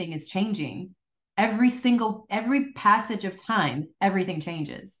 everything is changing. Every passage of time, everything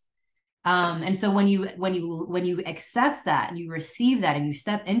changes. And so when you accept that and you receive that and you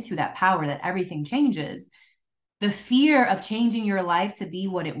step into that power that everything changes, the fear of changing your life to be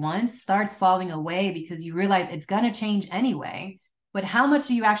what it wants starts falling away because you realize it's going to change anyway. But how much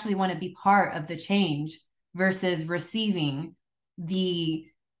do you actually want to be part of the change versus receiving the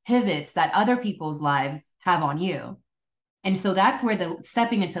pivots that other people's lives have on you? And so that's where the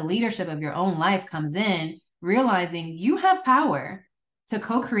stepping into leadership of your own life comes in, realizing you have power to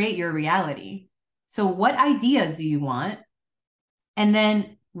co-create your reality. So what ideas do you want? And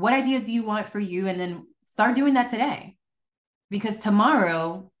then what ideas do you want for you? And then start doing that today, because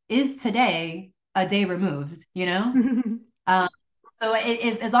tomorrow is today a day removed, you know? So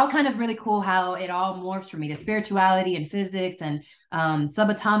it's all kind of really cool how it all morphs for me to spirituality and physics and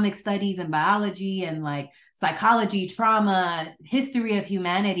subatomic studies and biology and like psychology, trauma, history of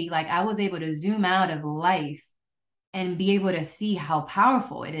humanity. Like I was able to zoom out of life and be able to see how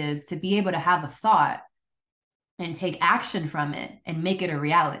powerful it is to be able to have a thought and take action from it and make it a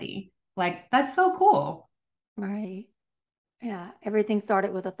reality. Like that's so cool. Right. Yeah. Everything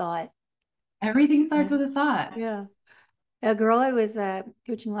started with a thought. Everything starts with a thought. Yeah. A girl I was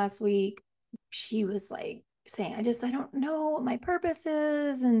coaching last week, she was like saying, I don't know what my purpose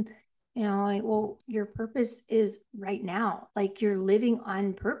is. And, like, well, your purpose is right now. Like you're living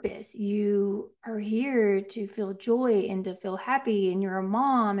on purpose. You are here to feel joy and to feel happy. And you're a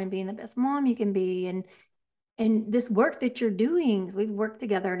mom and being the best mom you can be. And this work that you're doing, 'cause we've worked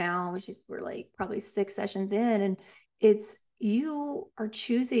together now, we're like probably 6 sessions in, and it's you are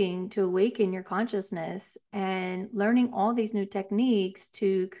choosing to awaken your consciousness and learning all these new techniques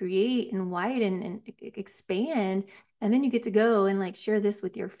to create and widen and expand. And then you get to go and like share this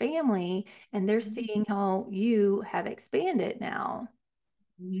with your family, and they're seeing how you have expanded now.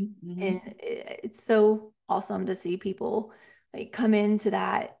 Mm-hmm. And it's so awesome to see people like come into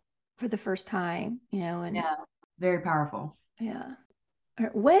that for the first time, and Yeah, very powerful. yeah.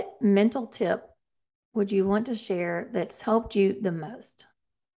 What mental tip would you want to share that's helped you the most?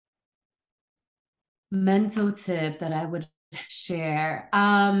 Mental tip that I would share.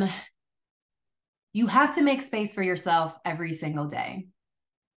 You have to make space for yourself every single day.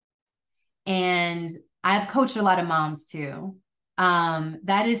 And I've coached a lot of moms too.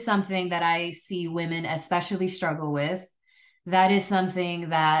 That is something that I see women especially struggle with. That is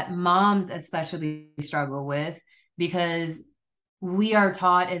something that moms especially struggle with because we are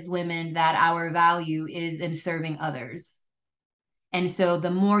taught as women that our value is in serving others. And so the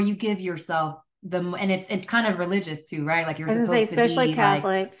more you give yourself, and it's kind of religious too, right? Like you're I was gonna say, supposed to especially be like,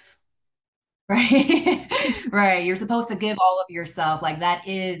 Catholics. right, right. You're supposed to give all of yourself, like that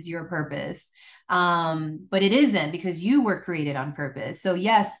is your purpose. But it isn't, because you were created on purpose. So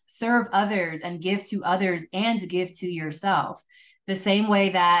yes, serve others and give to others and give to yourself. The same way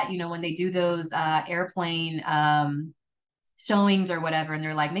that, when they do those airplane showings or whatever, and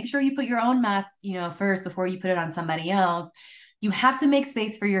they're like, make sure you put your own mask, first before you put it on somebody else. You have to make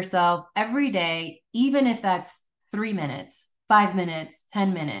space for yourself every day, even if that's 3 minutes, 5 minutes,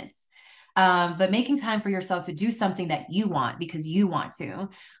 10 minutes. But making time for yourself to do something that you want because you want to,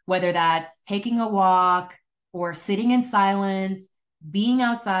 whether that's taking a walk or sitting in silence. Being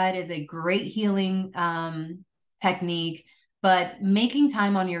outside is a great healing technique, but making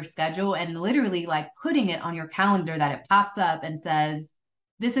time on your schedule and literally like putting it on your calendar that it pops up and says,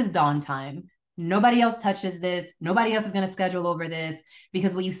 this is dawn time. Nobody else touches this. Nobody else is going to schedule over this.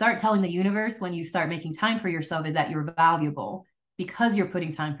 Because what you start telling the universe when you start making time for yourself is that you're valuable because you're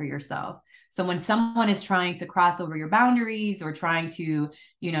putting time for yourself. So when someone is trying to cross over your boundaries or trying to,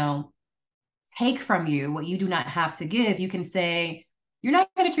 you know, take from you what you do not have to give, you can say, you're not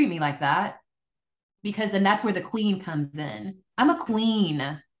going to treat me like that, because then that's where the queen comes in. I'm a queen.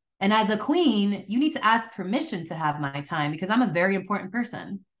 And as a queen, you need to ask permission to have my time because I'm a very important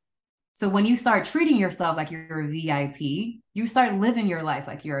person. So when you start treating yourself like you're a VIP, you start living your life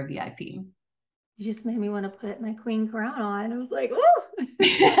like you're a VIP. You just made me want to put my queen crown on. I was like, oh,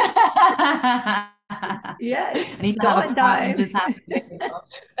 yeah, I need it's to have a going crown and time. just have it.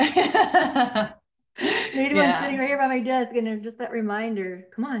 Need one sitting Yeah. right here by my desk, and just that reminder.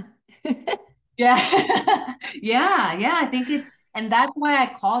 Come on. Yeah. Yeah. I think it's, and that's why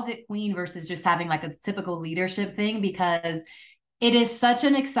I called it queen versus just having like a typical leadership thing, because it is such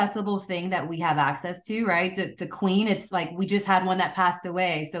an accessible thing that we have access to, right? To queen, it's like we just had one that passed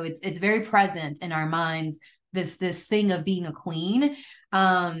away, so it's very present in our minds. This thing of being a queen,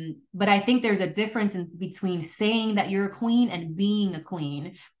 but I think there's a difference in between saying that you're a queen and being a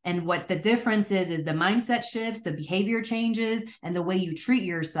queen. And what the difference is the mindset shifts, the behavior changes, and the way you treat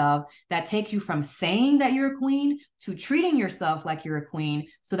yourself that take you from saying that you're a queen to treating yourself like you're a queen,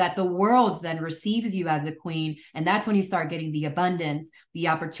 so that the world then receives you as a queen. And that's when you start getting the abundance, the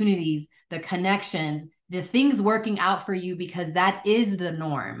opportunities, the connections, the things working out for you, because that is the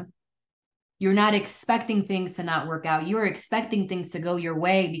norm. You're not expecting things to not work out. You're expecting things to go your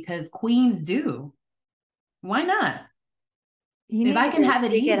way because queens do. Why not? You If need I to can go have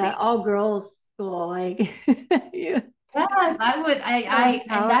it speak at an easy. all girls school. Like, yeah, Yes, I would. so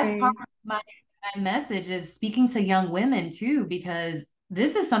And that's part empowering. of my message is speaking to young women too, because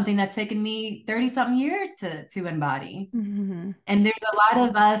this is something that's taken me 30 something years to embody. Mm-hmm. And there's a lot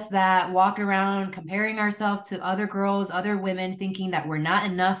of us that walk around comparing ourselves to other girls, other women, thinking that we're not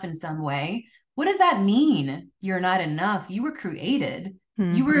enough in some way. What does that mean? You're not enough. You were created.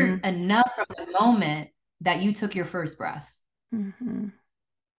 You were Mm-hmm. enough from the moment that you took your first breath. Mm-hmm.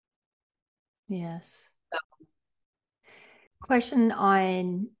 Yes. Question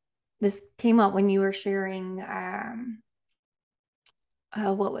on this came up when you were sharing.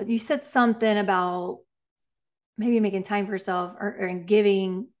 What was you said something about maybe making time for yourself or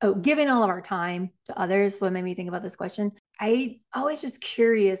giving all of our time to others. What made me think about this question? I always just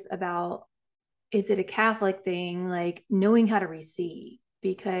curious about, is it a Catholic thing, like knowing how to receive? Oh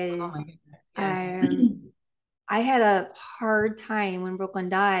Because my goodness. Yes. um, I had a hard time when Brooklyn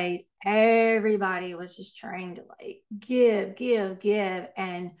died. Everybody was just trying to like give, give, give.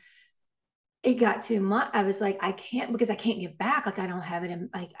 And it got too much. I was like, I can't, because I can't give back. Like I don't have it in,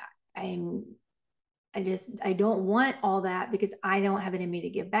 like I'm I don't want all that because I don't have it in me to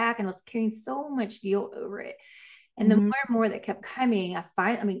give back. And I was carrying so much guilt over it. And the more Mhm. and more that kept coming, I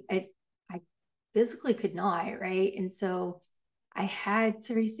physically could not, right? And so I had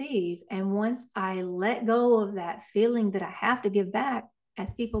to receive. And once I let go of that feeling that I have to give back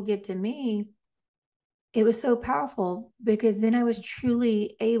as people give to me, it was so powerful because then I was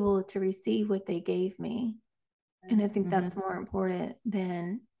truly able to receive what they gave me. And I think that's Mhm. more important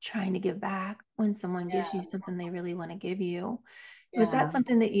than trying to give back when someone gives you something they really want to give you. Was that Yeah.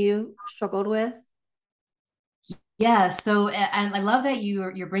 something that you struggled with? Yeah. So, and I love that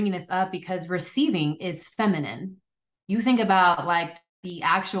you're bringing this up because receiving is feminine. You think about like the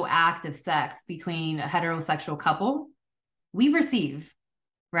actual act of sex between a heterosexual couple, we receive,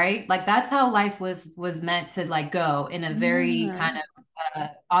 right? Like that's how life was meant to like go in a very Yeah. kind of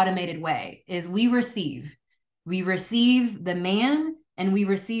automated way. Is we receive the man and we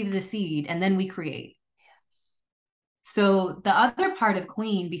receive the seed, and then we create. So the other part of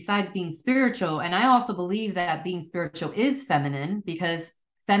queen, besides being spiritual, and I also believe that being spiritual is feminine, because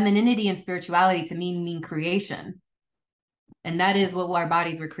femininity and spirituality to me mean creation. And that is what our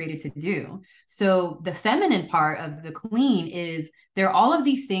bodies were created to do. So the feminine part of the queen is there are all of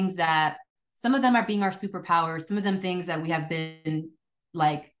these things that some of them are being our superpowers, some of them things that we have been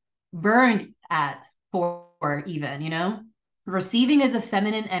like burned at for even, you know? Receiving is a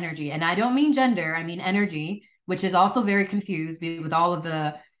feminine energy. And I don't mean gender, I mean energy, which is also very confused with all of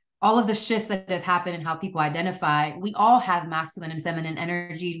the shifts that have happened and how people identify. We all have masculine and feminine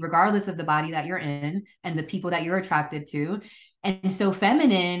energy, regardless of the body that you're in and the people that you're attracted to. And so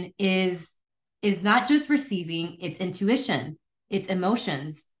feminine is not just receiving, it's intuition, it's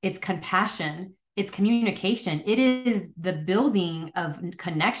emotions, it's compassion, it's communication. It is the building of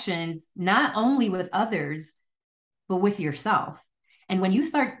connections, not only with others, but with yourself. And when you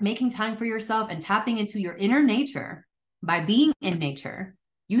start making time for yourself and tapping into your inner nature by being in nature,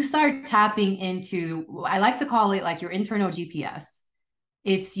 you start tapping into, I like to call it like your internal GPS.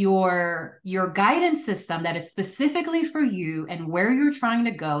 It's your guidance system that is specifically for you and where you're trying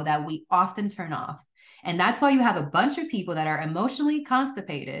to go that we often turn off. And that's why you have a bunch of people that are emotionally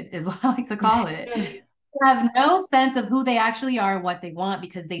constipated, is what I like to call it, have no sense of who they actually are and what they want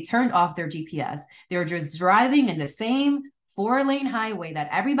because they turned off their GPS. They're just driving in the same 4-lane highway that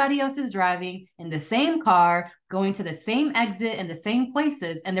everybody else is driving in the same car, going to the same exit and the same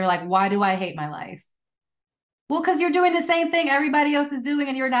places. And they're like, why do I hate my life? Well, because you're doing the same thing everybody else is doing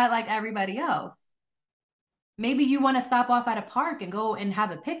and you're not like everybody else. Maybe you want to stop off at a park and go and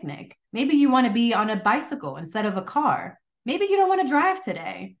have a picnic. Maybe you want to be on a bicycle instead of a car. Maybe you don't want to drive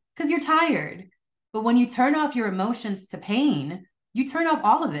today because you're tired. But when you turn off your emotions to pain, you turn off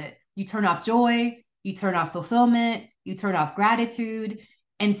all of it. You turn off joy, you turn off fulfillment, you turn off gratitude.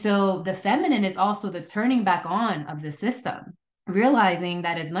 And so the feminine is also the turning back on of the system, realizing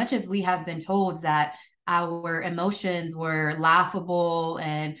that as much as we have been told that our emotions were laughable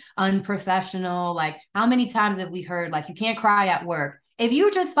and unprofessional, like how many times have we heard, like, you can't cry at work? If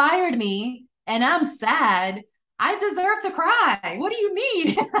you just fired me and I'm sad, I deserve to cry. What do you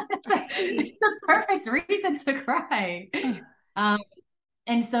mean? It's the perfect reason to cry. Um,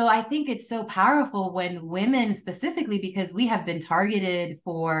 and so I think it's so powerful when women specifically, because we have been targeted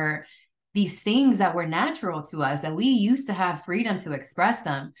for these things that were natural to us, that we used to have freedom to express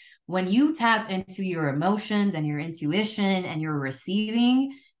them. When you tap into your emotions and your intuition and your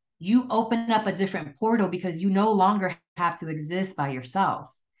receiving, you open up a different portal because you no longer have to exist by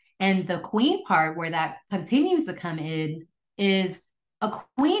yourself. And the queen part where that continues to come in is a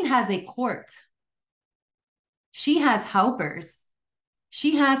queen has a court. She has helpers.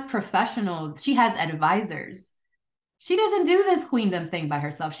 She has professionals. She has advisors. She doesn't do this queendom thing by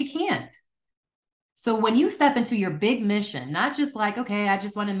herself. She can't. So when you step into your big mission, not just like, okay, I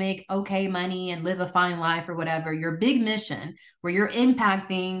just want to make okay money and live a fine life or whatever, your big mission where you're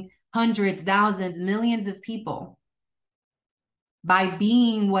impacting hundreds, thousands, millions of people by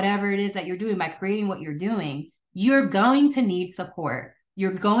being whatever it is that you're doing, by creating what you're doing, you're going to need support.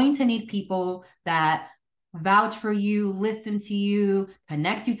 You're going to need people that vouch for you, listen to you,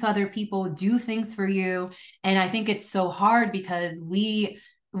 connect you to other people, do things for you. And I think it's so hard because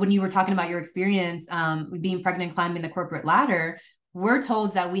when you were talking about your experience being pregnant, climbing the corporate ladder, we're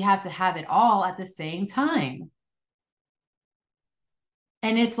told that we have to have it all at the same time.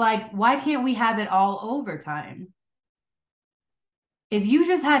 And it's like, why can't we have it all over time? If you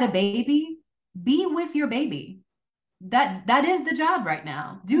just had a baby, be with your baby. That is the job right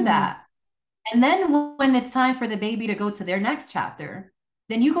now. Do that. And then when it's time for the baby to go to their next chapter,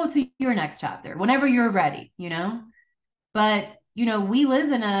 then you go to your next chapter whenever you're ready, you know? But, you know, we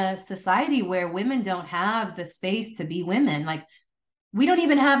live in a society where women don't have the space to be women. Like we can't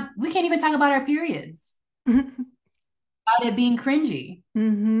even talk about our periods, about it being cringy.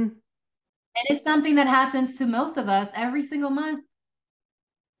 Mm-hmm. And it's something that happens to most of us every single month.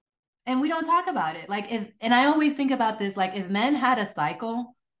 And we don't talk about it. And I always think about this, like if men had a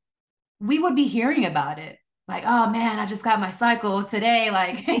cycle, we would be hearing about it. Like, oh man, I just got my cycle today.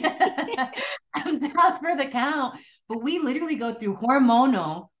 Like I'm down for the count. But we literally go through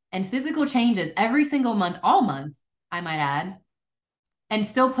hormonal and physical changes every single month, all month, I might add, and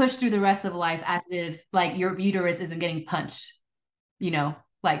still push through the rest of life as if like your uterus isn't getting punched, you know,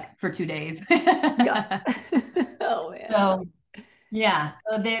 like for 2 days. Yeah. Oh man. So yeah.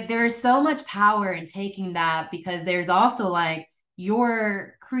 So there's so much power in taking that because there's also like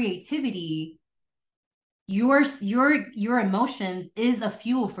your creativity, your emotions is a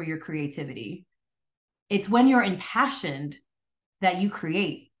fuel for your creativity. It's when you're impassioned that you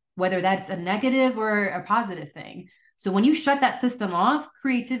create, whether that's a negative or a positive thing. So when you shut that system off,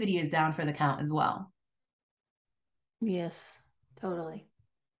 creativity is down for the count as well. Yes, totally.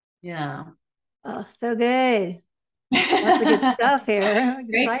 Yeah. Oh, so good. Lots of good stuff here. I'm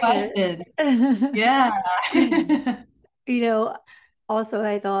Great question. excited. Yeah. You know, also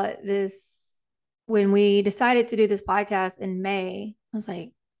I thought this when we decided to do this podcast in May, I was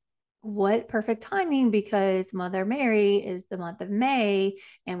like, what perfect timing because Mother Mary is the month of May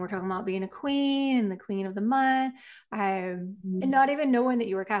and we're talking about being a queen and the queen of the month. I'm and not even knowing that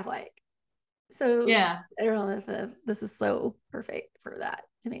you were Catholic. So Yeah. I don't know if this is so perfect for that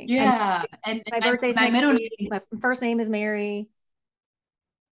to me. And Yeah. And my birthday's my next middle week. name. My first name is Mary.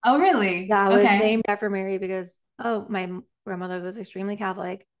 Oh, really? Yeah, I was Okay. named after Mary because my grandmother was extremely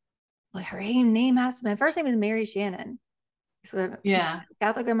Catholic. Like her name has to. My first name is Mary Shannon. So Yeah.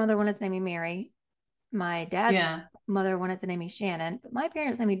 Catholic grandmother wanted to name me Mary. My dad's Yeah. mother wanted to name me Shannon, but my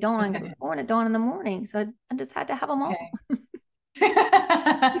parents named me Dawn. I was Okay. born at dawn in the morning, so I just had to have them all. Okay. So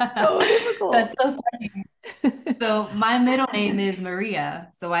That's difficult. so funny. So So my middle name is Maria.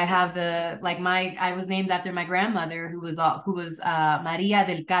 So I have I was named after my grandmother who was Maria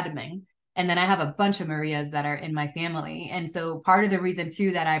del Carmen. And then I have a bunch of Marias that are in my family. And so part of the reason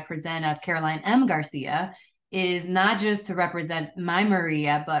too that I present as CarolLaine M. Garcia is not just to represent my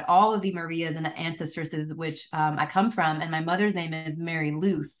Maria, but all of the Marias and the ancestresses which I come from. And my mother's name is Mary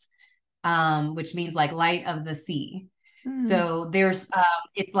Luce, which means like light of the sea. Mm. So there's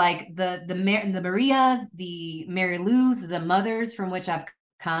it's like the Marias, the Mary Lou's, the mothers from which I've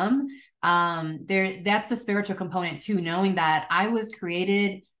come. That's the spiritual component too, knowing that I was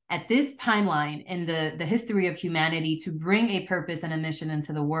created at this timeline in the history of humanity to bring a purpose and a mission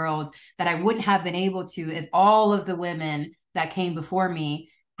into the world that I wouldn't have been able to if all of the women that came before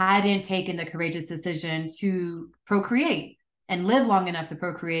me hadn't taken the courageous decision to procreate and live long enough to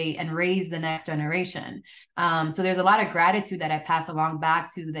procreate and raise the next generation. So there's a lot of gratitude that I pass along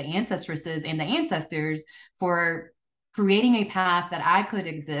back to the ancestresses and the ancestors for creating a path that I could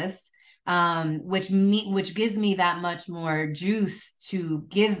exist, which gives me that much more juice to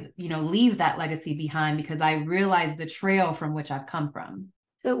leave that legacy behind, because I realize the trail from which I've come from.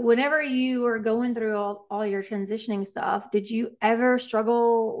 So whenever you were going through all your transitioning stuff, did you ever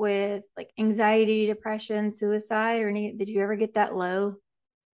struggle with like anxiety, depression, suicide, or did you ever get that low?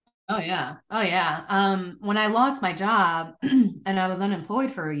 Oh yeah. Oh yeah. When I lost my job and I was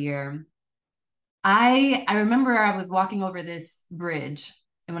unemployed for a year, I remember I was walking over this bridge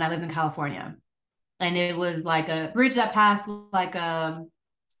and when I lived in California, and it was like a bridge that passed like the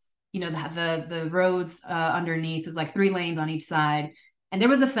roads underneath. It was like 3 lanes on each side. And there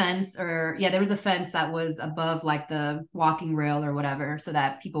was a fence, there was a fence that was above like the walking rail or whatever, so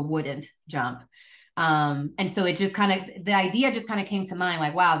that people wouldn't jump. And so the idea just kind of came to mind,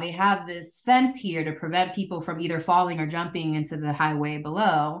 like, wow, they have this fence here to prevent people from either falling or jumping into the highway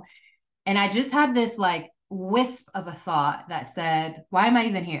below. And I just had this like wisp of a thought that said, why am I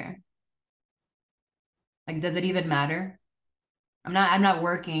even here? Like, does it even matter? I'm not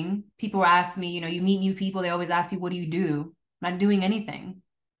working. People ask me, you meet new people, they always ask you, what do you do? I'm not doing anything.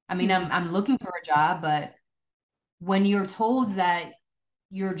 I mean, Mhm. I'm looking for a job, but when you're told that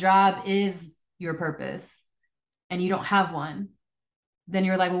your job is your purpose and you don't have one, then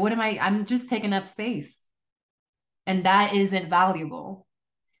you're like, well, what am I? I'm just taking up space. And that isn't valuable.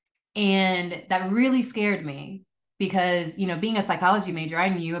 And that really scared me because, being a psychology major, I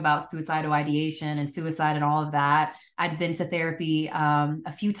knew about suicidal ideation and suicide and all of that. I'd been to therapy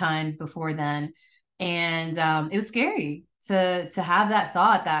a few times before then. And it was scary to have that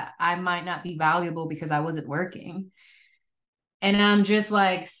thought that I might not be valuable because I wasn't working. And I'm just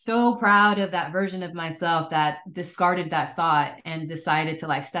like so proud of that version of myself that discarded that thought and decided to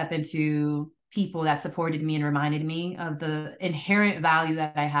like step into people that supported me and reminded me of the inherent value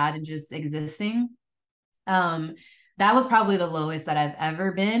that I had in just existing. Um, that was probably the lowest that I've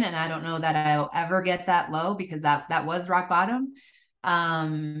ever been. And I don't know that I'll ever get that low because that was rock bottom.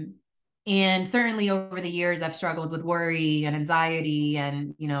 Um, and certainly over the years, I've struggled with worry and anxiety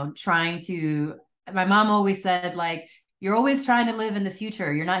and, my mom always said, like, you're always trying to live in the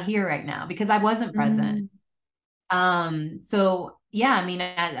future. You're not here right now, because I wasn't present. Mm. So yeah, I mean,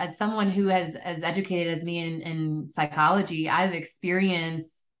 as someone who has as educated as me in psychology, I've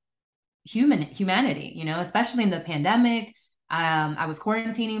experienced humanity, especially in the pandemic. I was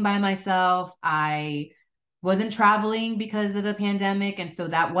quarantining by myself. I wasn't traveling because of the pandemic. And so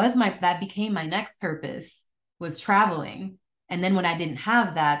that became my next purpose, was traveling. And then when I didn't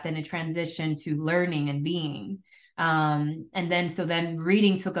have that, then it transitioned to learning and being. And then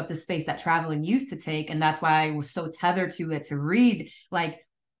reading took up the space that traveling used to take. And that's why I was so tethered to it, to read. Like,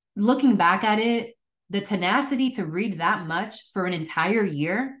 looking back at it, the tenacity to read that much for an entire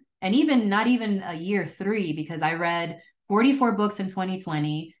year, and even not even a year 3, because I read 44 books in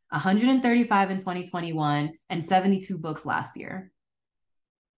 2020, 135 in 2021, and 72 books last year.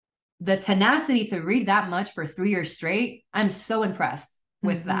 The tenacity to read that much for 3 years straight, I'm so impressed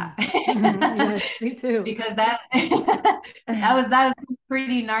with that. Yes, me too. Because that was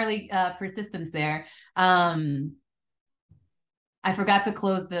pretty gnarly persistence there. I forgot to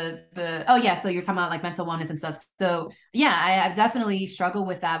close oh yeah, so you're talking about like mental wellness and stuff. So yeah, I've definitely struggled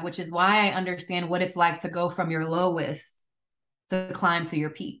with that, which is why I understand what it's like to go from your lowest to climb to your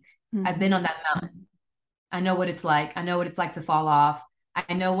peak. I've been on that mountain. I know what it's like. I know what it's like to fall off.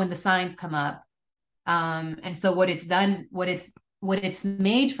 I know when the signs come up. And so what it's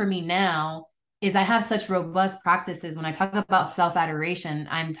made for me now is I have such robust practices. When I talk about self-adoration,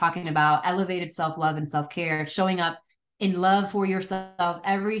 I'm talking about elevated self-love and self-care, showing up in love for yourself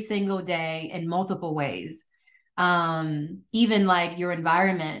every single day in multiple ways. Even like your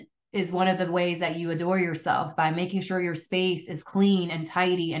environment, is one of the ways that you adore yourself, by making sure your space is clean and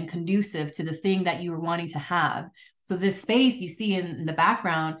tidy and conducive to the thing that you are wanting to have. So this space you see in the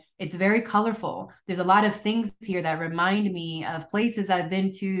background, it's very colorful. There's a lot of things here that remind me of places I've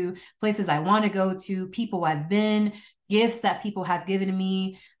been to, places I want to go to, people I've been, gifts that people have given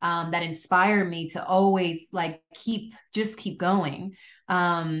me, that inspire me to always like keep going.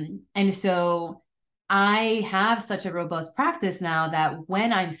 And so I have such a robust practice now that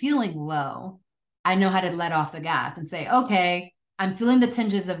when I'm feeling low, I know how to let off the gas and say, okay, I'm feeling the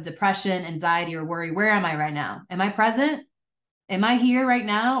tinges of depression, anxiety, or worry. Where am I right now? Am I present? Am I here right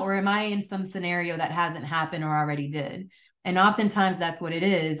now? Or am I in some scenario that hasn't happened or already did? And oftentimes that's what it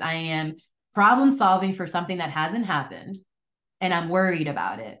is. I am problem solving for something that hasn't happened, and I'm worried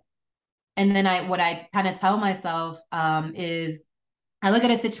about it. And then what I kind of tell myself is I look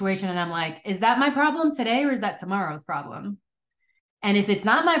at a situation and I'm like, is that my problem today or is that tomorrow's problem? And if it's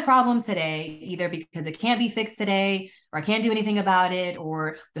not my problem today, either because it can't be fixed today, or I can't do anything about it,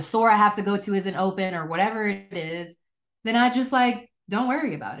 or the store I have to go to isn't open, or whatever it is, then I just like, don't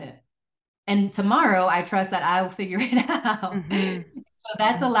worry about it. And tomorrow I trust that I will figure it out. Mm-hmm. So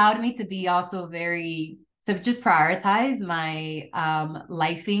that's allowed me to be also to just prioritize my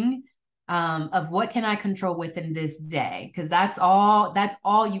lifing, of what can I control within this day? Because that's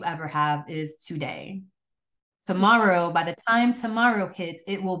all you ever have is today. Tomorrow, by the time tomorrow hits,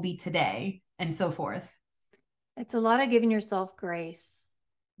 it will be today, and so forth. It's a lot of giving yourself grace.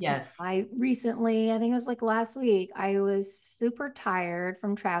 Yes. I recently, I think it was like last week, I was super tired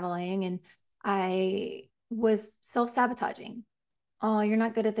from traveling and I was self-sabotaging. Oh, you're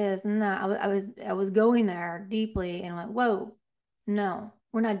not good at this and that. I was going there deeply and went, whoa, no,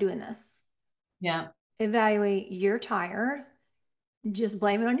 we're not doing this. Yeah. Evaluate, you're tired. Just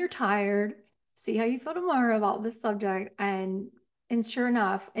blame it on you're tired. See how you feel tomorrow about this subject. And sure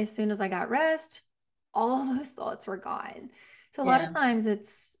enough, as soon as I got rest, all of those thoughts were gone. So a lot Yeah. of times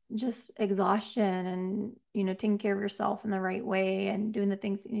it's just exhaustion and taking care of yourself in the right way and doing the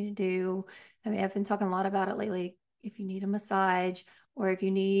things that you need to do. I mean, I've been talking a lot about it lately. If you need a massage or if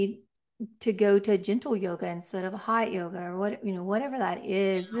you need to go to gentle yoga instead of a hot yoga or whatever that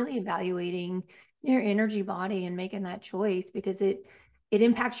is, really evaluating your energy body and making that choice because it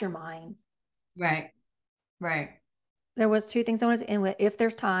impacts your mind. Right. Right. There was two things I wanted to end with. If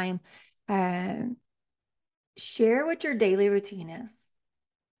there's time, um, share what your daily routine is.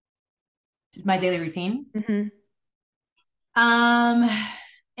 My daily routine. Mm-hmm. Um,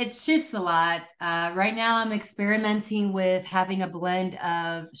 it shifts a lot. Right now, I'm experimenting with having a blend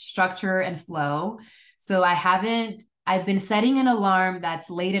of structure and flow. So I've been setting an alarm that's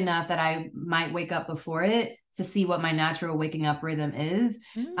late enough that I might wake up before it to see what my natural waking up rhythm is.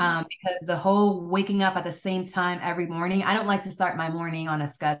 Mm. Because the whole waking up at the same time every morning, I don't like to start my morning on a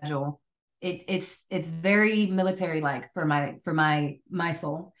schedule. It's very military like for my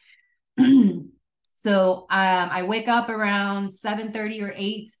soul. So I wake up around 7:30 or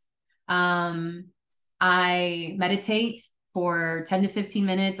 8. Um, I meditate for 10 to 15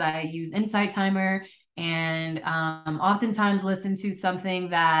 minutes. I use Insight Timer and oftentimes listen to something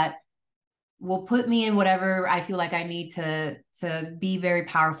that will put me in whatever I feel like I need to be very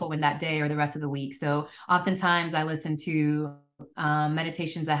powerful in that day or the rest of the week. So oftentimes I listen to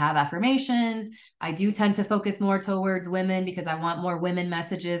meditations that have affirmations. I do tend to focus more towards women because I want more women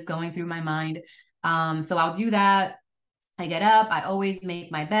messages going through my mind. So I'll do that. I get up. I always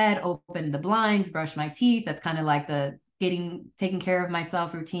make my bed, open the blinds, brush my teeth. That's kind of like the taking care of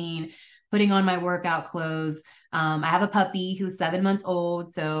myself routine, putting on my workout clothes. I have a puppy who's 7 months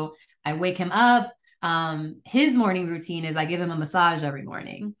old. So I wake him up. His morning routine is I give him a massage every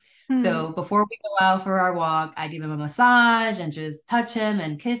morning. Hmm. So before we go out for our walk, I give him a massage and just touch him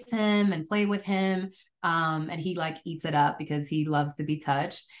and kiss him and play with him. And he like eats it up because he loves to be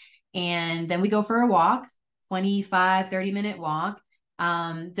touched. And then we go for a walk, 25, 30-minute walk.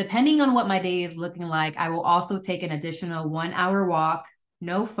 Depending on what my day is looking like, I will also take an additional 1 hour walk,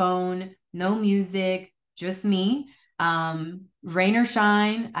 no phone, no music, just me. Rain or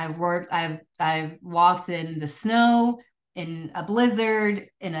shine, I've walked in the snow, in a blizzard,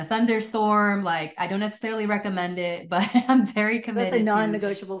 in a thunderstorm. Like I don't necessarily recommend it, but I'm very That's a committed to.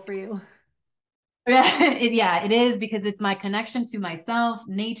 non-negotiable for you. Yeah, it is because it's my connection to myself,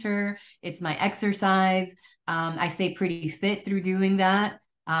 nature, it's my exercise. I stay pretty fit through doing that.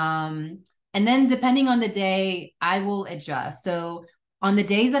 And then depending on the day, I will adjust. So on the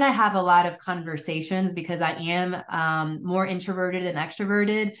days that I have a lot of conversations because I am more introverted than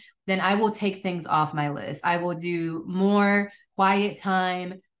extroverted, then I will take things off my list. I will do more quiet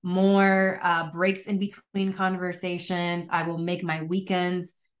time, more breaks in between conversations. I will make my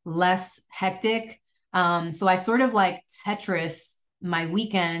weekends less hectic. So I sort of like Tetris my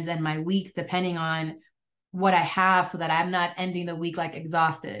weekends and my weeks depending on what I have so that I'm not ending the week like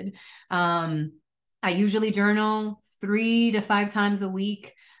exhausted. I usually journal 3 to 5 times a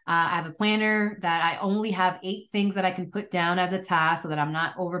week. I have a planner that I only have 8 things that I can put down as a task so that I'm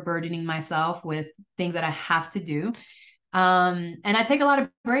not overburdening myself with things that I have to do. And I take a lot of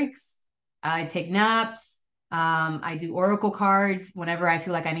breaks. I take naps. I do oracle cards whenever I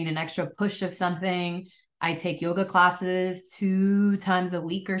feel like I need an extra push of something. I take yoga classes 2 times a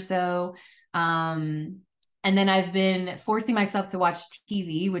week or so. And then I've been forcing myself to watch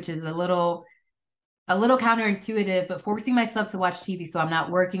TV, which is a little counterintuitive, but forcing myself to watch TV so I'm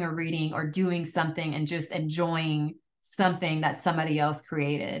not working or reading or doing something and just enjoying something that somebody else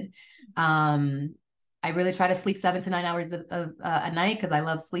created. I really try to sleep 7 to 9 hours of a night because I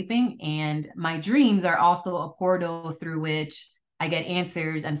love sleeping. And my dreams are also a portal through which I get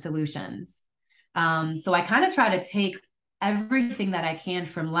answers and solutions. So I kind of try to take everything that I can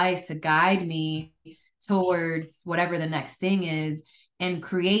from life to guide me towards whatever the next thing is and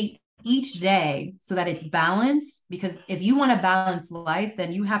create each day so that it's balanced. Because if you want a balanced life,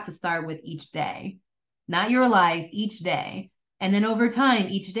 then you have to start with each day, not your life, each day. And then over time,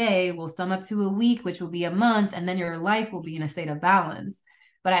 each day will sum up to a week, which will be a month, and then your life will be in a state of balance.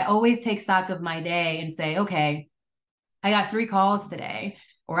 But I always take stock of my day and say, okay, I got 3 calls today,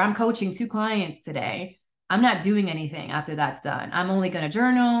 or I'm coaching 2 clients today. I'm not doing anything after that's done. I'm only going to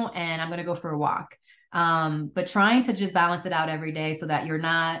journal and I'm going to go for a walk. But trying to just balance it out every day so that you're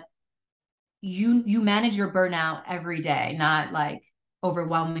not, you manage your burnout every day, not like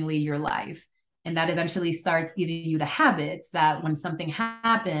overwhelmingly your life. And that eventually starts giving you the habits that when something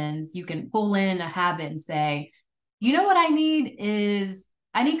happens, you can pull in a habit and say, you know what I need is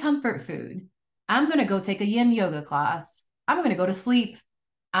I need comfort food. I'm going to go take a yin yoga class. I'm going to go to sleep.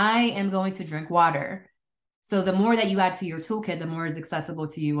 I am going to drink water. So the more that you add to your toolkit, the more is accessible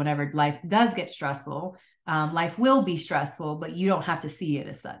to you whenever life does get stressful. Life will be stressful, but you don't have to see it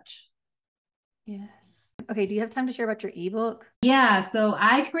as such. Yes. Okay. Do you have time to share about your ebook? Yeah, so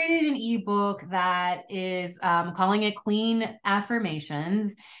I created an ebook that is calling it Queen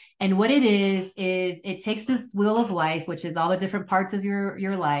Affirmations. And what it is it takes this wheel of life, which is all the different parts of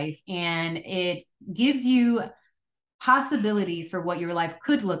your life, and it gives you possibilities for what your life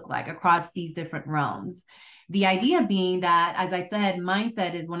could look like across these different realms. The idea being that, as I said,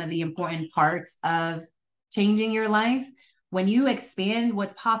 mindset is one of the important parts of changing your life. When you expand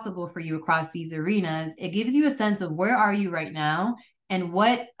what's possible for you across these arenas, it gives you a sense of where are you right now and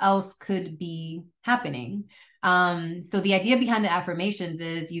what else could be happening. So the idea behind the affirmations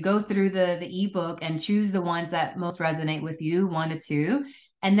is you go through the ebook and choose the ones that most resonate with you, 1 to 2,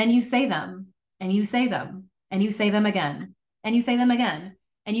 and then you say them and you say them and you say them again and you say them again.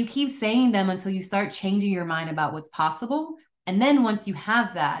 And you keep saying them until you start changing your mind about what's possible. And then once you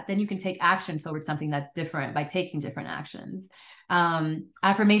have that, then you can take action towards something that's different by taking different actions.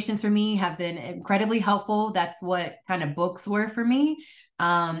 Affirmations for me have been incredibly helpful. That's what kind of books were for me.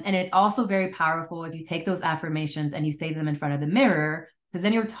 And it's also very powerful if you take those affirmations and you say them in front of the mirror, because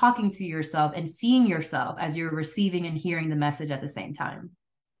then you're talking to yourself and seeing yourself as you're receiving and hearing the message at the same time.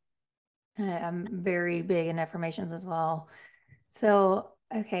 I'm very big in affirmations as well. So,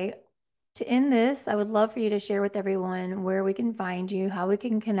 okay, to end this, I would love for you to share with everyone where we can find you, how we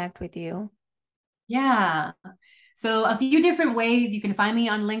can connect with you. Yeah. So a few different ways you can find me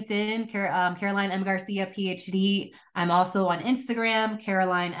on LinkedIn, CarolLaine M Garcia, PhD. I'm also on Instagram,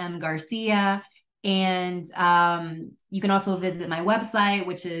 CarolLaine M Garcia. And you can also visit my website,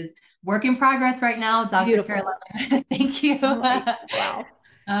 which is work in progress right now, Dr. Beautiful. Caroline. Thank you. Wow.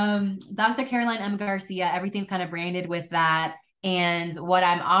 Dr. Caroline M. Garcia, everything's kind of branded with that. And what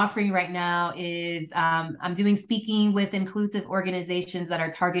I'm offering right now is I'm doing speaking with inclusive organizations that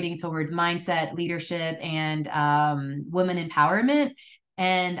are targeting towards mindset, leadership, and women empowerment.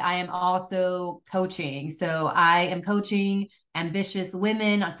 And I am also coaching. So I am coaching ambitious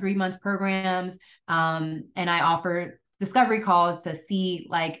women on 3-month programs. And I offer discovery calls to see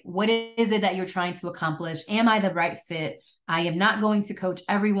like, what is it that you're trying to accomplish? Am I the right fit? I am not going to coach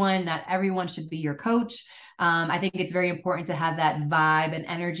everyone. Not everyone should be your coach. I think it's very important to have that vibe and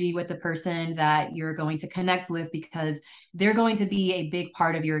energy with the person that you're going to connect with, because they're going to be a big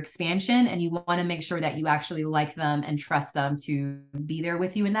part of your expansion. And you want to make sure that you actually like them and trust them to be there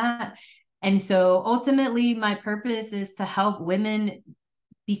with you in that. And so ultimately, my purpose is to help women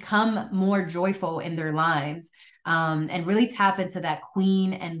become more joyful in their lives, and really tap into that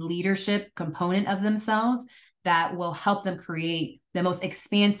queen and leadership component of themselves that will help them create the most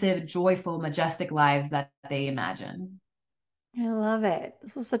expansive, joyful, majestic lives that they imagine. I love it.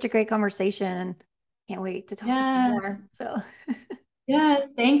 This was such a great conversation and can't wait to talk with you Yeah. more. So, Yes,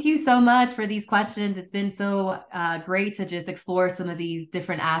 thank you so much for these questions. It's been so great to just explore some of these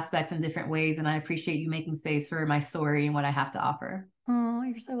different aspects in different ways, and I appreciate you making space for my story and what I have to offer. oh,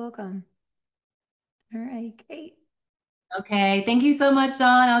 you're so welcome. All right, great. Okay, thank you so much,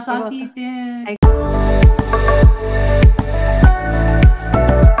 Dawn. I'll You're talk to you welcome. soon.